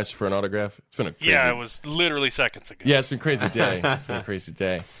and asked for an autograph. It's been a crazy... Yeah, it was literally seconds ago. Yeah, it's been a crazy day. It's been a crazy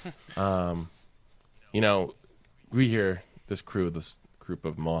day. We here, this group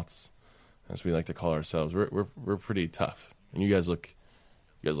of moths, as we like to call ourselves, we're pretty tough, and you guys look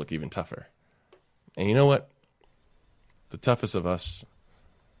even tougher. And you know what? The toughest of us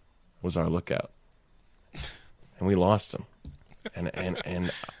was our lookout, and we lost him. And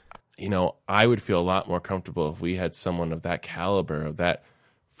I would feel a lot more comfortable if we had someone of that caliber, of that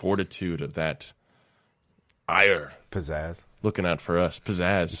fortitude, of that ire, Pizzazz. looking out for us.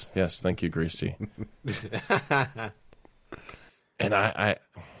 Pizzazz. Yes, thank you, Greasy. And I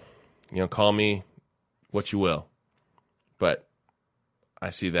call me what you will, but I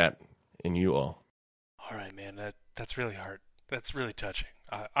see that in you all. All right, man. That's really hard. That's really touching.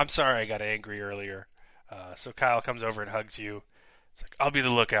 I'm sorry I got angry earlier. So Kyle comes over and hugs you. It's like, I'll be the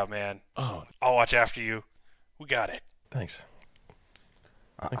lookout, man. Oh, I'll watch after you. We got it. thanks.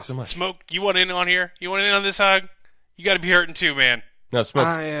 Thanks so much. Smoke, you want in on here? You want in on this hug? You got to be hurting too, man. No,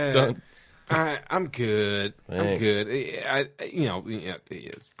 Smoke, don't. I'm good. I'm Thanks. good.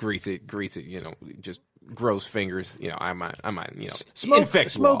 Grease it. Just gross fingers. I might. Smoke, infect you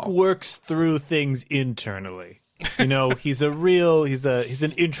smoke all. works through things internally. You know, he's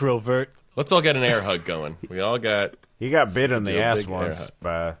an introvert. Let's all get an air hug going. We all got. He got bit in Do the a ass big once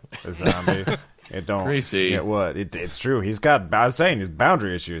by a zombie. It don't. Greasy. Yeah, what? It's true. He's got. I was saying he's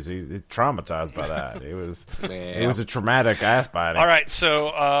boundary issues. He's traumatized by that. It was. It was a traumatic ass biting. All right,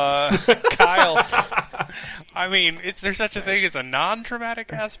 so Kyle. I mean, is there such a thing as a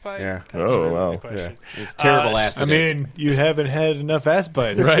non-traumatic ass bite? Yeah. That's Oh, really wow. the question. It's terrible I accident. I mean, you haven't had enough ass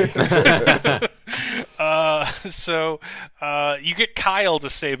bites, right? So you get Kyle to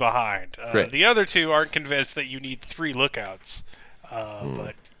stay behind. Great. The other two aren't convinced that you need 3 lookouts,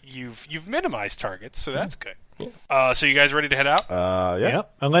 but you've minimized targets, so that's good. So you guys ready to head out? Yeah.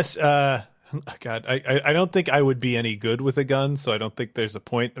 Yep. Unless, God, I don't think I would be any good with a gun, so I don't think there's a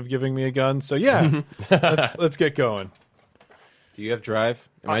point of giving me a gun. So yeah, let's get going. Do you have drive?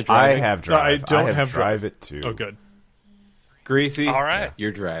 Am I I driving? have drive. I don't have have drive it too. Oh, good. Greasy. All right.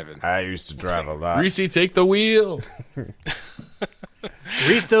 You're driving. I used to drive a lot. Greasy, take the wheel.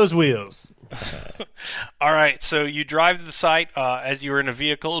 Grease those wheels. All right, so you drive to the site. As you're in a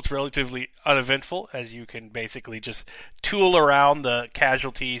vehicle, it's relatively uneventful, as you can basically just tool around the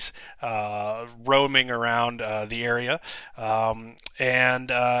casualties, roaming around the area. And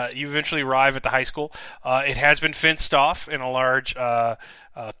you eventually arrive at the high school. It has been fenced off in a large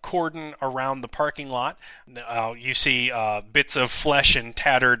cordon around the parking lot. You see bits of flesh and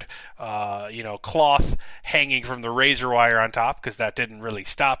tattered, cloth hanging from the razor wire on top, because that didn't really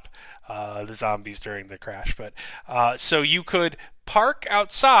stop the zombies during the crash. But so you could park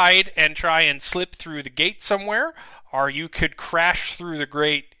outside and try and slip through the gate somewhere, or you could crash through the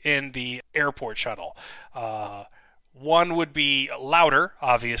grate in the airport shuttle. One would be louder,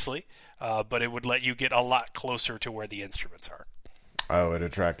 obviously, but it would let you get a lot closer to where the instruments are. Oh, it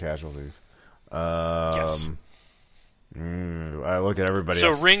attract casualties. Yes. I look at everybody So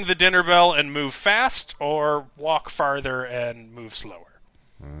else. ring the dinner bell and move fast, or walk farther and move slower.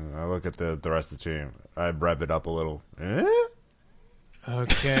 I look at the rest of the team. I rev it up a little. Eh?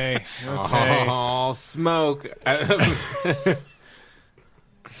 Okay. Oh, smoke. All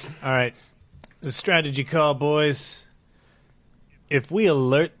right. The strategy call, boys. If we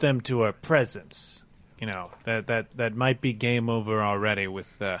alert them to our presence, that might be game over already with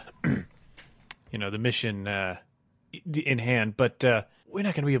the mission in hand. But we're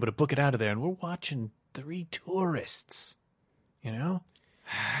not going to be able to book it out of there, and we're watching 3 tourists.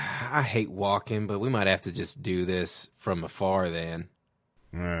 I hate walking, but we might have to just do this from afar then.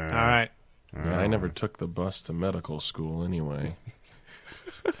 All right. Yeah, I never took the bus to medical school anyway.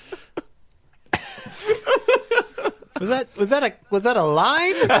 Was that a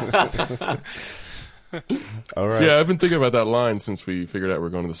line? All right. Yeah, I've been thinking about that line since we figured out we're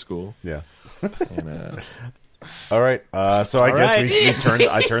going to the school. Yeah. And, All right. So I guess right.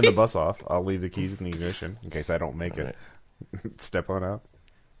 I turn the bus off. I'll leave the keys in the ignition in case I don't make it. Step on out.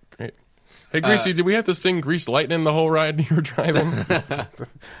 great. Hey, Greasy, did we have to sing Grease Lightning the whole ride you were driving?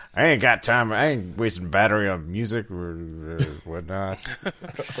 I ain't got time. I ain't wasting battery on music or whatnot.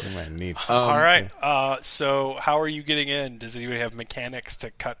 I might need. All right. So how are you getting in? Does anybody have mechanics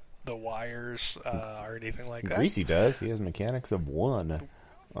to cut the wires or anything like that? Greasy does. He has mechanics of 1.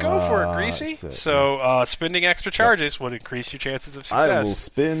 Go for it, Greasy. So spending extra charges would increase your chances of success. I will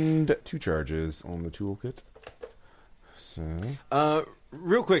spend 2 charges on the toolkit. So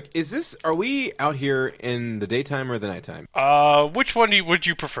Real quick, are we out here in the daytime or the nighttime? Which one would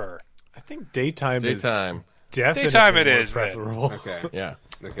you prefer? I think daytime. Daytime. Definitely Daytime it more is, then. preferable. Okay. Yeah.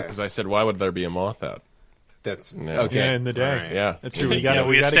 Okay. Because I said, why would there be a moth out? That's Yeah. okay. Yeah, in the day. All right. Yeah. That's true. We got Yeah,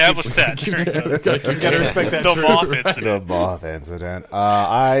 we gotta established that during You got to respect that. the truth. moth incident. the moth incident.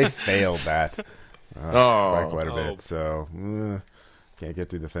 I failed that by quite a Oh. bit. So can't get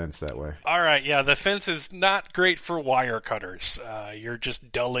through the fence that way. All right, yeah, the fence is not great for wire cutters. You're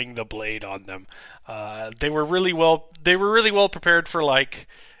just dulling the blade on them. They were really well prepared for like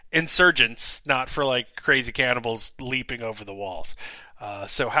insurgents, not for like crazy cannibals leaping over the walls.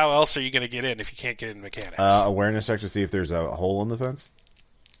 So how else are you going to get in if you can't get in mechanics? Awareness check to see if there's a hole in the fence.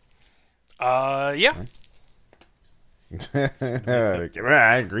 Yeah.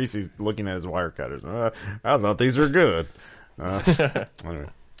 Greasy's looking at his wire cutters. I thought these were good. Anyway,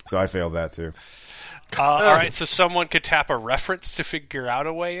 so I failed that too. All right, so someone could tap a reference to figure out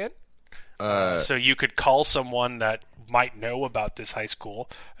a way in. So you could call someone that might know about this high school,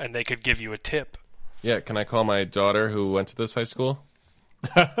 and they could give you a tip. Yeah, can I call my daughter who went to this high school?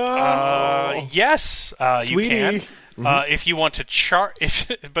 Yes, you Sweetie. can. If you want to charge,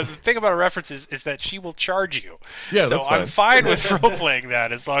 but the thing about a reference is that she will charge you. Yeah, so that's I'm fine. fine with role playing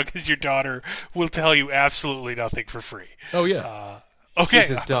that as long as your daughter will tell you absolutely nothing for free. Oh, yeah. Okay, She's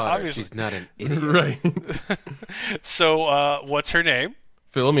his daughter. obviously. She's not an idiot. Right. So, what's her name?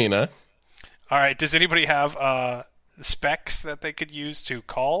 Philomena. All right. Does anybody have specs that they could use to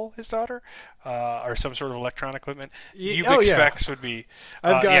call his daughter, or some sort of electronic equipment? Ubic oh, yeah. specs would be.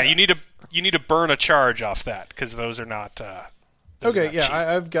 I've got- yeah, you need to burn a charge off that because those are not. Those are Okay, not yeah, cheap.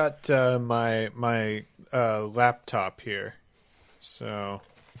 I've got my laptop here, so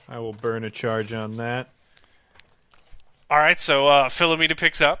I will burn a charge on that. All right. So Philomena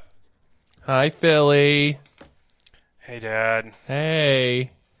picks up. Hi, Philly. Hey, Dad.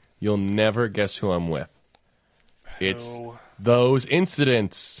 Hey. You'll never guess who I'm with. It's Who? those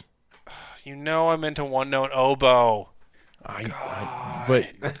incidents. You know I'm into one-note oboe. But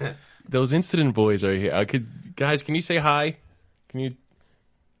those incident boys are here. Guys, can you say hi? Can you?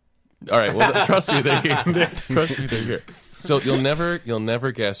 All right. Well, trust me, they're here. So you'll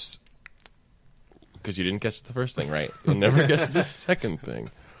never guess because you didn't guess the first thing, right? You'll never guess the second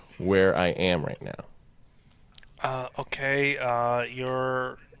thing, where I am right now. Okay.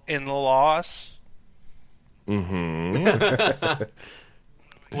 You're in the loss. Mm-hmm.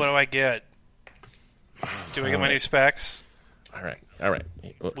 What do I get? Do I get my new specs? All right.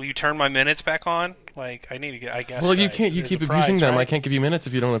 Will you turn my minutes back on? Like I need to get. I guess. Well, you can't. You there's keep a abusing prize, them. right? I can't give you minutes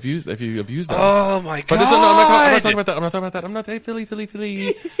if you don't abuse. If you abuse them. Oh my god! But no, I'm not talking about that. I'm not talking about that. I'm not. Hey, Philly.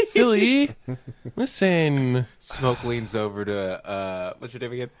 Philly. Listen. Smoke leans over to what's your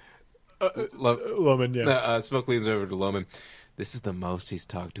name again? Loman, yeah. Smoke leans over to Loman. This is the most he's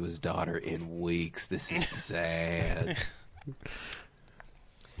talked to his daughter in weeks. This is sad.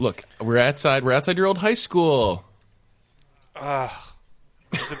 Look, we're outside your old high school.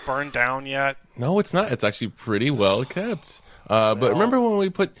 Is it burned down yet? No, it's not. It's actually pretty well kept. But remember when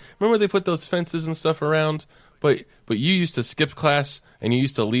they put those fences and stuff around? But you used to skip class and you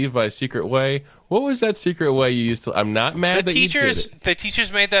used to leave by a secret way. What was that secret way you used to? I'm not mad that you did it. The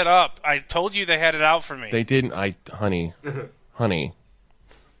teachers made that up. I told you they had it out for me. They didn't. Honey.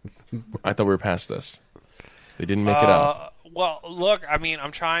 I thought we were past this. They didn't make it up. Well, look, I mean,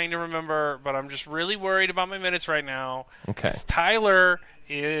 I'm trying to remember, but I'm just really worried about my minutes right now. Okay. Tyler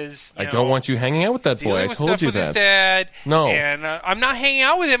is. I don't want you hanging out with that boy. dealing I with told stuff you with his that. dad. No. And I'm not hanging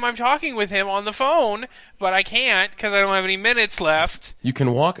out with him. I'm talking with him on the phone, but I can't because I don't have any minutes left. You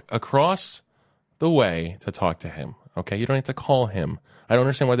can walk across the way to talk to him. Okay, you don't have to call him. I don't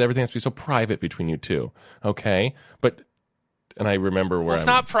understand why everything has to be so private between you two. Okay, and I remember where Well, it's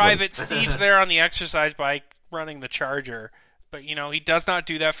not private. Steve's there on the exercise bike running the charger, but he does not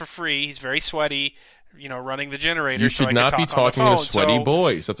do that for free. He's very sweaty. Running the generator. You so I should can not be talk on the talking to phone, sweaty so-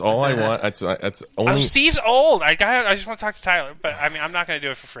 boys. That's all I want. That's only. Steve's old. I just want to talk to Tyler, but I mean, I'm not going to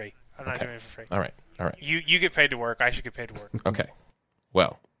do it for free. I'm not doing it for free. All right. You get paid to work. I should get paid to work. Okay.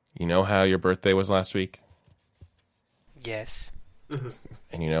 Well, you know how your birthday was last week, Yes.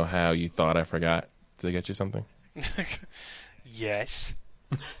 and you know how you thought I forgot to get you something. Yes.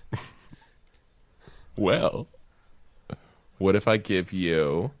 Well, what if I give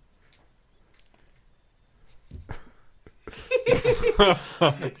you?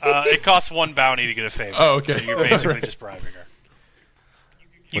 It costs one bounty to get a favor. Oh, okay. So you're basically just bribing her.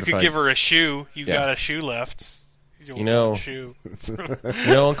 You What could if I- give her a shoe. You Yeah. got a shoe left. You know- One shoe. You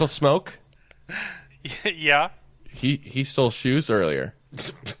know Uncle Smoke? Yeah. He stole shoes earlier,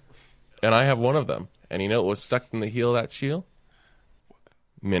 and I have one of them. And you know what was stuck in the heel of that shoe?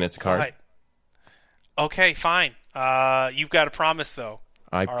 Minutes card. Right. Okay, fine. You've got a promise, though.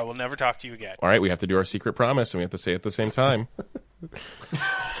 I- Or I will never talk to you again. All right, we have to do our secret promise, and we have to say it at the same time.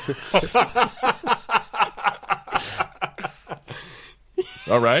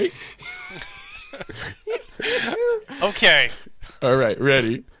 All right? Okay. All right,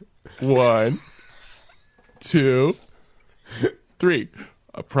 ready? 1, 2, 3.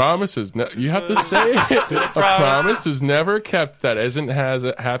 A promise is you have to say it. A promise is never kept that isn't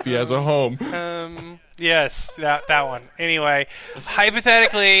happy as a home. Yes, that one. Anyway,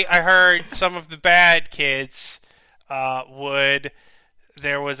 hypothetically, I heard some of the bad kids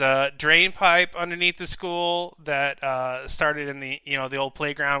there was a drain pipe underneath the school that started in the old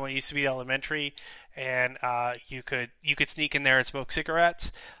playground when it used to be elementary, and you could sneak in there and smoke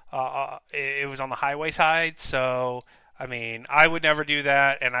cigarettes. It was on the highway side, so I mean, I would never do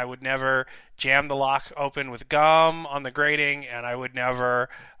that, and I would never jam the lock open with gum on the grating, and I would never,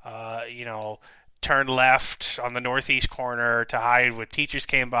 turn left on the northeast corner to hide when teachers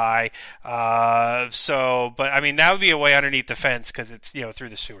came by. But I mean, that would be a way underneath the fence because it's through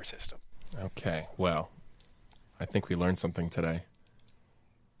the sewer system. Okay, well, I think we learned something today.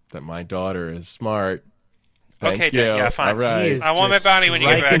 That my daughter is smart. Thank Okay, you. Dick, yeah, fine. All right. He is I want my just bounty when you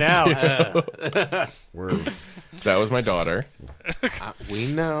get striking back. out. Word. That was my daughter. We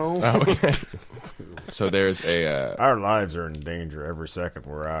know. Okay. So there's a. Our lives are in danger every second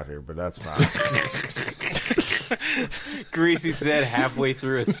we're out here, but that's fine. Greasy said halfway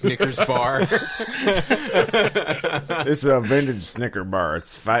through a Snickers bar. It's a vintage Snicker bar.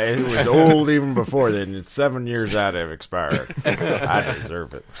 It was old even before then. It's 7 years out of expired. I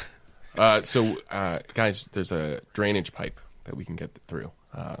deserve it. Guys, there's a drainage pipe that we can get through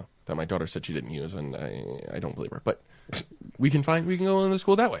that my daughter said she didn't use, and I don't believe her. But we can go in the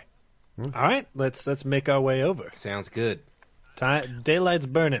school that way. All right, let's make our way over. Sounds good. Daylight's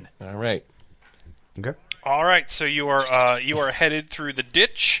burning. All right. Okay. All right, so you are headed through the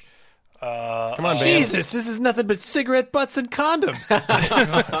ditch. Come on, Bam. Jesus, this is nothing but cigarette butts and condoms.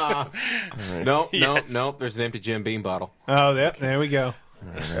 Nope. There's an empty Jim Beam bottle. Oh, there we go.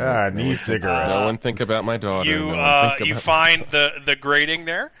 I need cigarettes. No one think about my daughter. You No one think you about- find the grating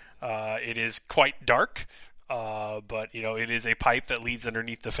there. It is quite dark, but it is a pipe that leads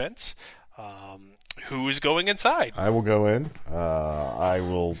underneath the fence. Who's going inside? I will go in. I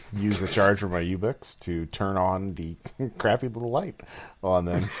will use the charge for my Ubix to turn on the crappy little light on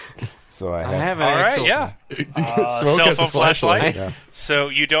them. So I have an All right, actual- yeah. Smoke Cell has phone a flashlight. flashlight. So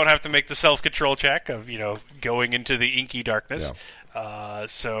you don't have to make the self-control check of going into the inky darkness.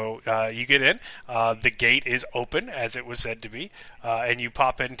 So you get in. The gate is open, as it was said to be, and you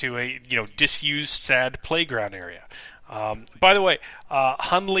pop into a disused, sad playground area. By the way,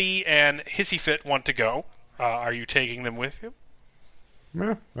 Hunley and Hissyfit want to go. Are you taking them with you?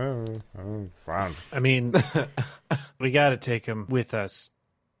 fine. I mean, we got to take him with us,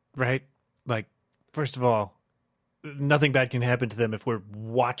 right? Like, first of all, nothing bad can happen to them if we're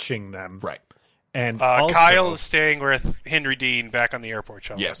watching them. Right. And also, Kyle is staying with Henry Dean back on the airport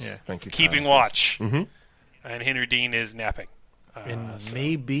shuttle. Yes. Yeah. Thank you. Keeping Kyle. watch. Mhm. And Henry Dean is napping. and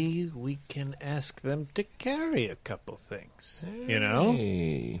maybe we can ask them to carry a couple things. You know?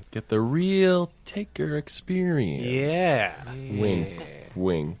 Hey, get the real taker experience. Yeah. Wink.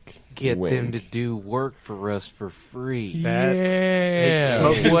 Wink. Get wink. them to do work for us for free. Yeah.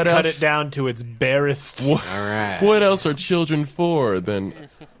 Smoke, you What cut else? it down to its barest. All right. What else are children for than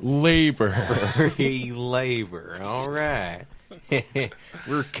labor? Free labor. All right.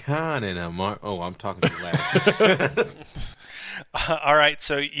 We're conning them. I'm talking too loud. All right,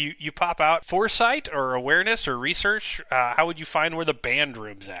 so you pop out. Foresight or awareness or research? How would you find where the band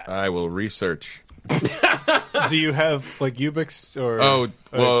room's at? I will research. Do you have like Ubix or Oh,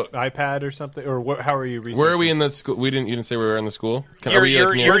 well- iPad or something? Or how are you researching? Where are we in the school? You didn't say we were in the school. Are You're, we,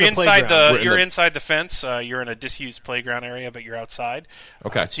 you're, near- you're the inside playground. We're in you're the- inside the fence. You're in a disused playground area, but you're outside.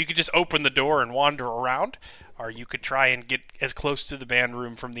 Okay. So you could just open the door and wander around, or you could try and get as close to the band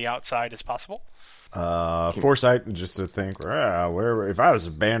room from the outside as possible. Foresight, just to think, where if I was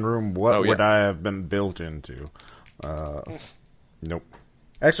a band room, what Oh, yeah. would I have been built into? Nope.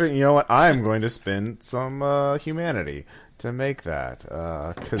 Actually, you know what? I'm going to spend some humanity to make that,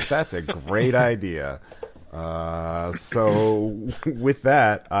 because that's a great idea. So with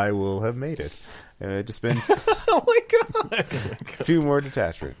that, I will have made it. To spend Oh my god! 2 more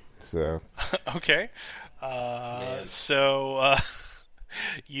detachment. So Okay. So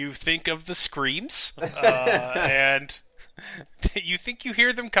you think of the screams, and you think you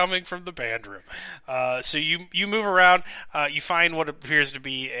hear them coming from the band room. So you move around. You find what appears to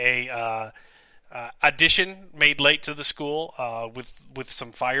be a addition made late to the school with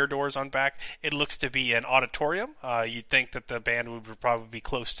some fire doors on back. It looks to be an auditorium. You'd think that the band would probably be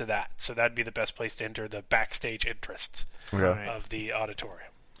close to that. So that'd be the best place to enter the backstage entrance of the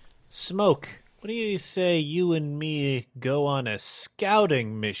auditorium. Smoke, what do you say you and me go on a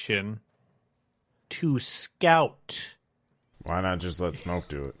scouting mission to scout? why not just let Smoke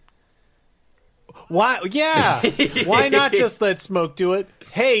do it? Why? Yeah. Why not just let Smoke do it?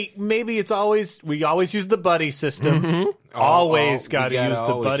 Hey, maybe we always use the buddy system. Always got to we gotta use the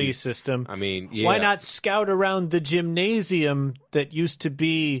always buddy use- system. I mean, yeah. Why not scout around the gymnasium that used to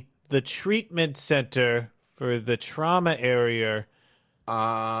be the treatment center for the trauma area?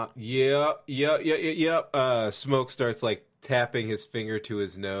 Yeah. Smoke starts like tapping his finger to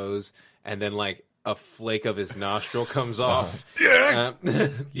his nose, and then like a flake of his nostril comes off.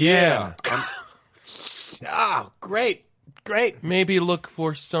 Yeah. Ah, great. Maybe look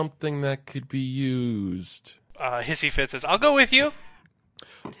for something that could be used. Hissy Fit says, "I'll go with you."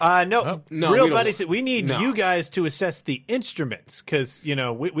 No, No, real we don't- buddy said we need no. you guys to assess the instruments because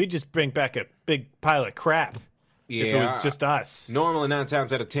we just bring back a big pile of crap if it was just us. Normally, 9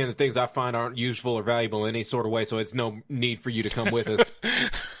 times out of 10, the things I find aren't useful or valuable in any sort of way, so it's no need for you to come with us.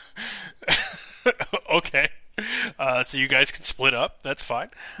 Okay. So you guys can split up. That's fine.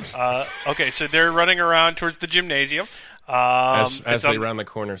 Okay, so they're running around towards the gymnasium. As it's they on- round the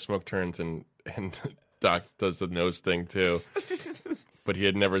corner, Smoke turns and Doc does the nose thing too. But he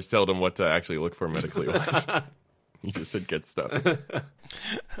had never told him what to actually look for medically wise. He just said get stuff.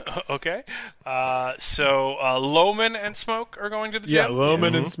 Okay. So Loman and Smoke are going to the Yeah, gym?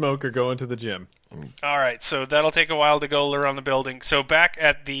 Loman and Smoke are going to the gym. All right, so that'll take a while to go around the building. So back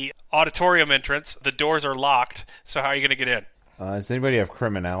at the auditorium entrance, the doors are locked. So how are you going to get in? Does anybody have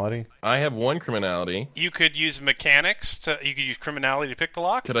criminality? I have one criminality. You could use mechanics. You could use criminality to pick the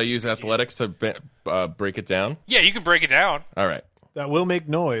lock. Could I use athletics to break it down? Yeah, you can break it down. All right. That will make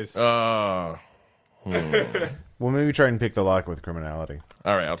noise. Oh. Well, maybe try and pick the lock with criminality.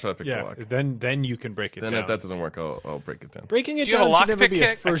 All right, I'll try to pick the yeah, lock. then you can break it Then down. if that doesn't work, I'll break it down. Breaking it Do you have a down should lockpick never be a kick?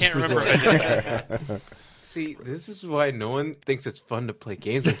 I first can't remember if I resort. did that. See, this is why no one thinks it's fun to play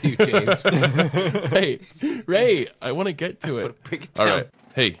games with you, James. Hey, Ray, I want to get to it. Break it All down. right.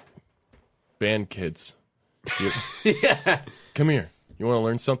 Hey, band kids. Yeah. Come here. You want to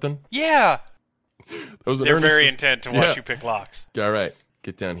learn something? Yeah. They're very Ernest- intent to watch Yeah. you pick locks. All right.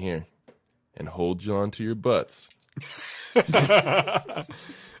 Get down here and hold you onto your butts.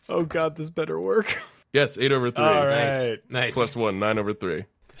 Oh God, this better work. Yes, 8 over 3. All right. Nice. Plus 1, 9 over 3.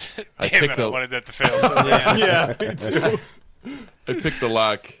 I Damn picked it, I the wanted that to fail. So Yeah, me too. I pick the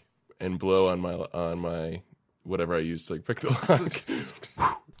lock and blow on my whatever I used to pick the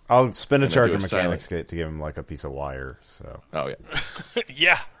lock. I'll spin a And I charge do of a mechanics kit to give him like a piece of wire. So Oh yeah.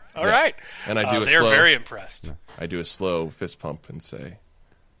 yeah. All right. And I do a they're slow very impressed. I do a slow fist pump and say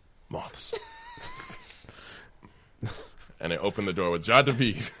moths. And I open the door with Jah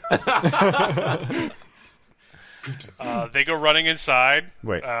David. They go running inside,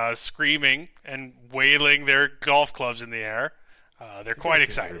 Wait. screaming and wailing their golf clubs in the air. They're quite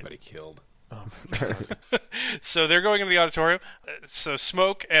excited. Everybody killed. So they're going into the auditorium. So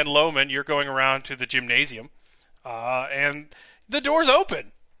Smoke and Loman, you're going around to the gymnasium, and the door's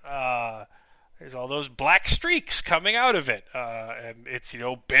open. There's all those black streaks coming out of it, and it's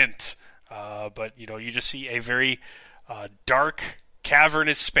bent. But you just see a very dark,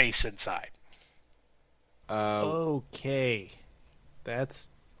 cavernous space inside. Okay, that's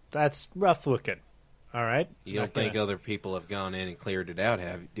rough looking. All right, You don't think other people have gone in and cleared it out,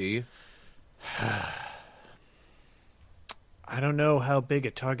 do you? I don't know how big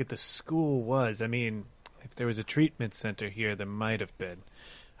a target the school was. I mean, if there was a treatment center here, there might have been.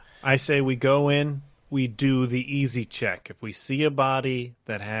 I say we go in, we do the easy check. If we see a body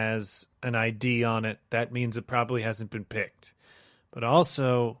that has an ID on it, that means it probably hasn't been picked. But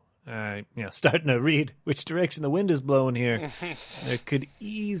also, starting to read which direction the wind is blowing here, there could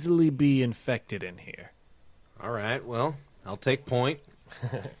easily be infected in here. All right, well, I'll take point.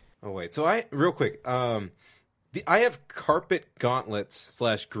 Oh, wait. So real quick, I have carpet gauntlets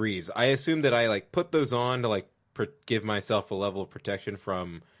 / greaves. I assume that I put those on to give myself a level of protection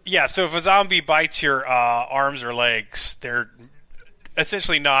from. Yeah, so if a zombie bites your arms or legs, they're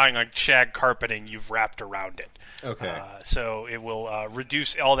essentially gnawing on shag carpeting you've wrapped around it. Okay. So it will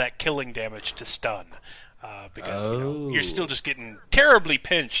reduce all that killing damage to stun. Because you're still just getting terribly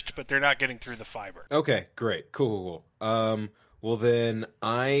pinched, but they're not getting through the fiber. Okay, great. Cool. Well, then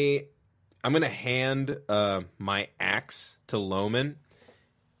I'm going to hand my axe to Loman,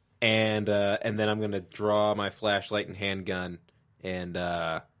 and then I'm going to draw my flashlight and handgun and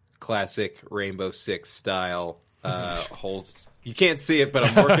classic Rainbow Six style holds. You can't see it, but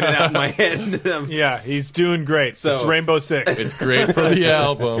I'm working it out in my head. Yeah, he's doing great. So- it's Rainbow Six. It's great for the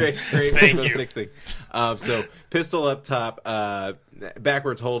album. Great Thank Rainbow you. Six thing. So pistol up top,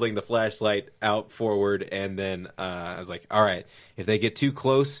 backwards holding the flashlight out forward, and then I was like, all right, if they get too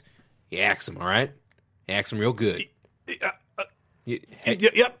close, you axe them, all right? You axe them real good.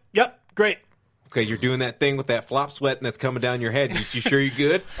 Yep, great. Okay, you're doing that thing with that flop sweat and that's coming down your head. You sure you're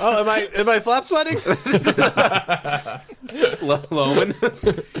good? Oh, am I flop sweating? Loman?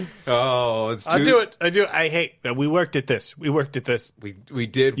 Oh, it's too... I do it. I hate. We worked at this. We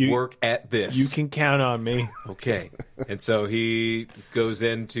did work at this. You can count on me. Okay. And so he goes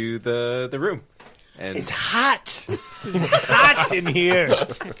into the room. And It's hot. It's hot in here.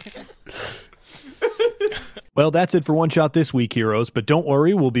 Well, that's it for One Shot this week, heroes. But don't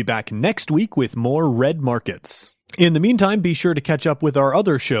worry, we'll be back next week with more Red Markets. In the meantime, be sure to catch up with our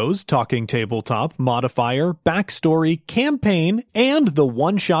other shows, Talking Tabletop, Modifier, Backstory, Campaign, and the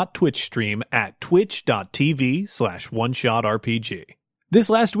One Shot Twitch stream at twitch.tv/OneShotRPG. This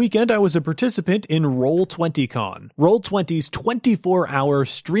last weekend, I was a participant in Roll20Con, Roll20's 24-hour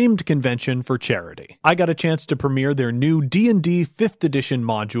streamed convention for charity. I got a chance to premiere their new D&D 5th edition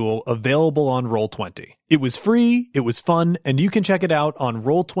module available on Roll20. It was free, it was fun, and you can check it out on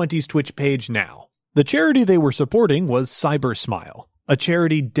Roll20's Twitch page now. The charity they were supporting was CyberSmile, a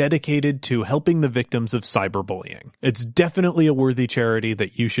charity dedicated to helping the victims of cyberbullying. It's definitely a worthy charity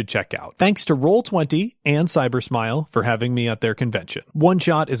that you should check out. Thanks to Roll20 and CyberSmile for having me at their convention. One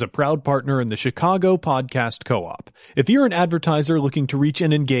Shot is a proud partner in the Chicago Podcast Co-op. If you're an advertiser looking to reach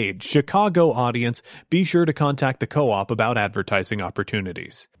an engaged Chicago audience, be sure to contact the co-op about advertising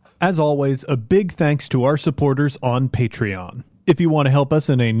opportunities. As always, a big thanks to our supporters on Patreon. If you want to help us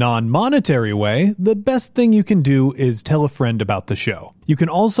in a non-monetary way, the best thing you can do is tell a friend about the show. You can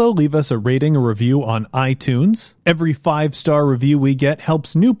also leave us a rating or review on iTunes. Every 5-star review we get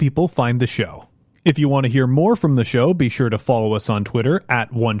helps new people find the show. If you want to hear more from the show, be sure to follow us on Twitter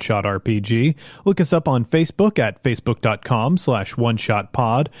at OneShotRPG. Look us up on Facebook at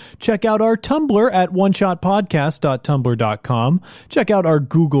facebook.com/OneShotPod. Check out our Tumblr at OneShotPodcast.tumblr.com. Check out our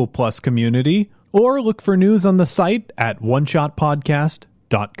Google Plus community. Or look for news on the site at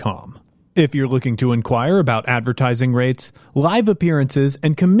oneshotpodcast.com. If you're looking to inquire about advertising rates, live appearances,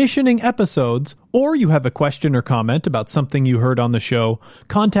 and commissioning episodes, or you have a question or comment about something you heard on the show,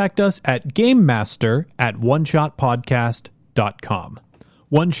 contact us at gamemaster@oneshotpodcast.com.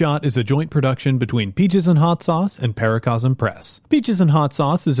 One Shot is a joint production between Peaches and Hot Sauce and Paracosm Press. Peaches and Hot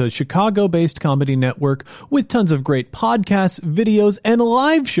Sauce is a Chicago-based comedy network with tons of great podcasts, videos, and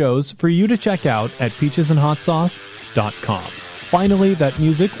live shows for you to check out at peachesandhotsauce.com. Finally, that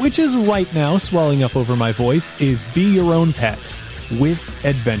music, which is right now swelling up over my voice, is Be Your Own Pet with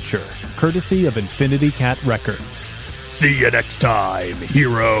Adventure, courtesy of Infinity Cat Records. See you next time,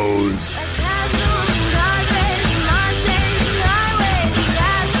 heroes! A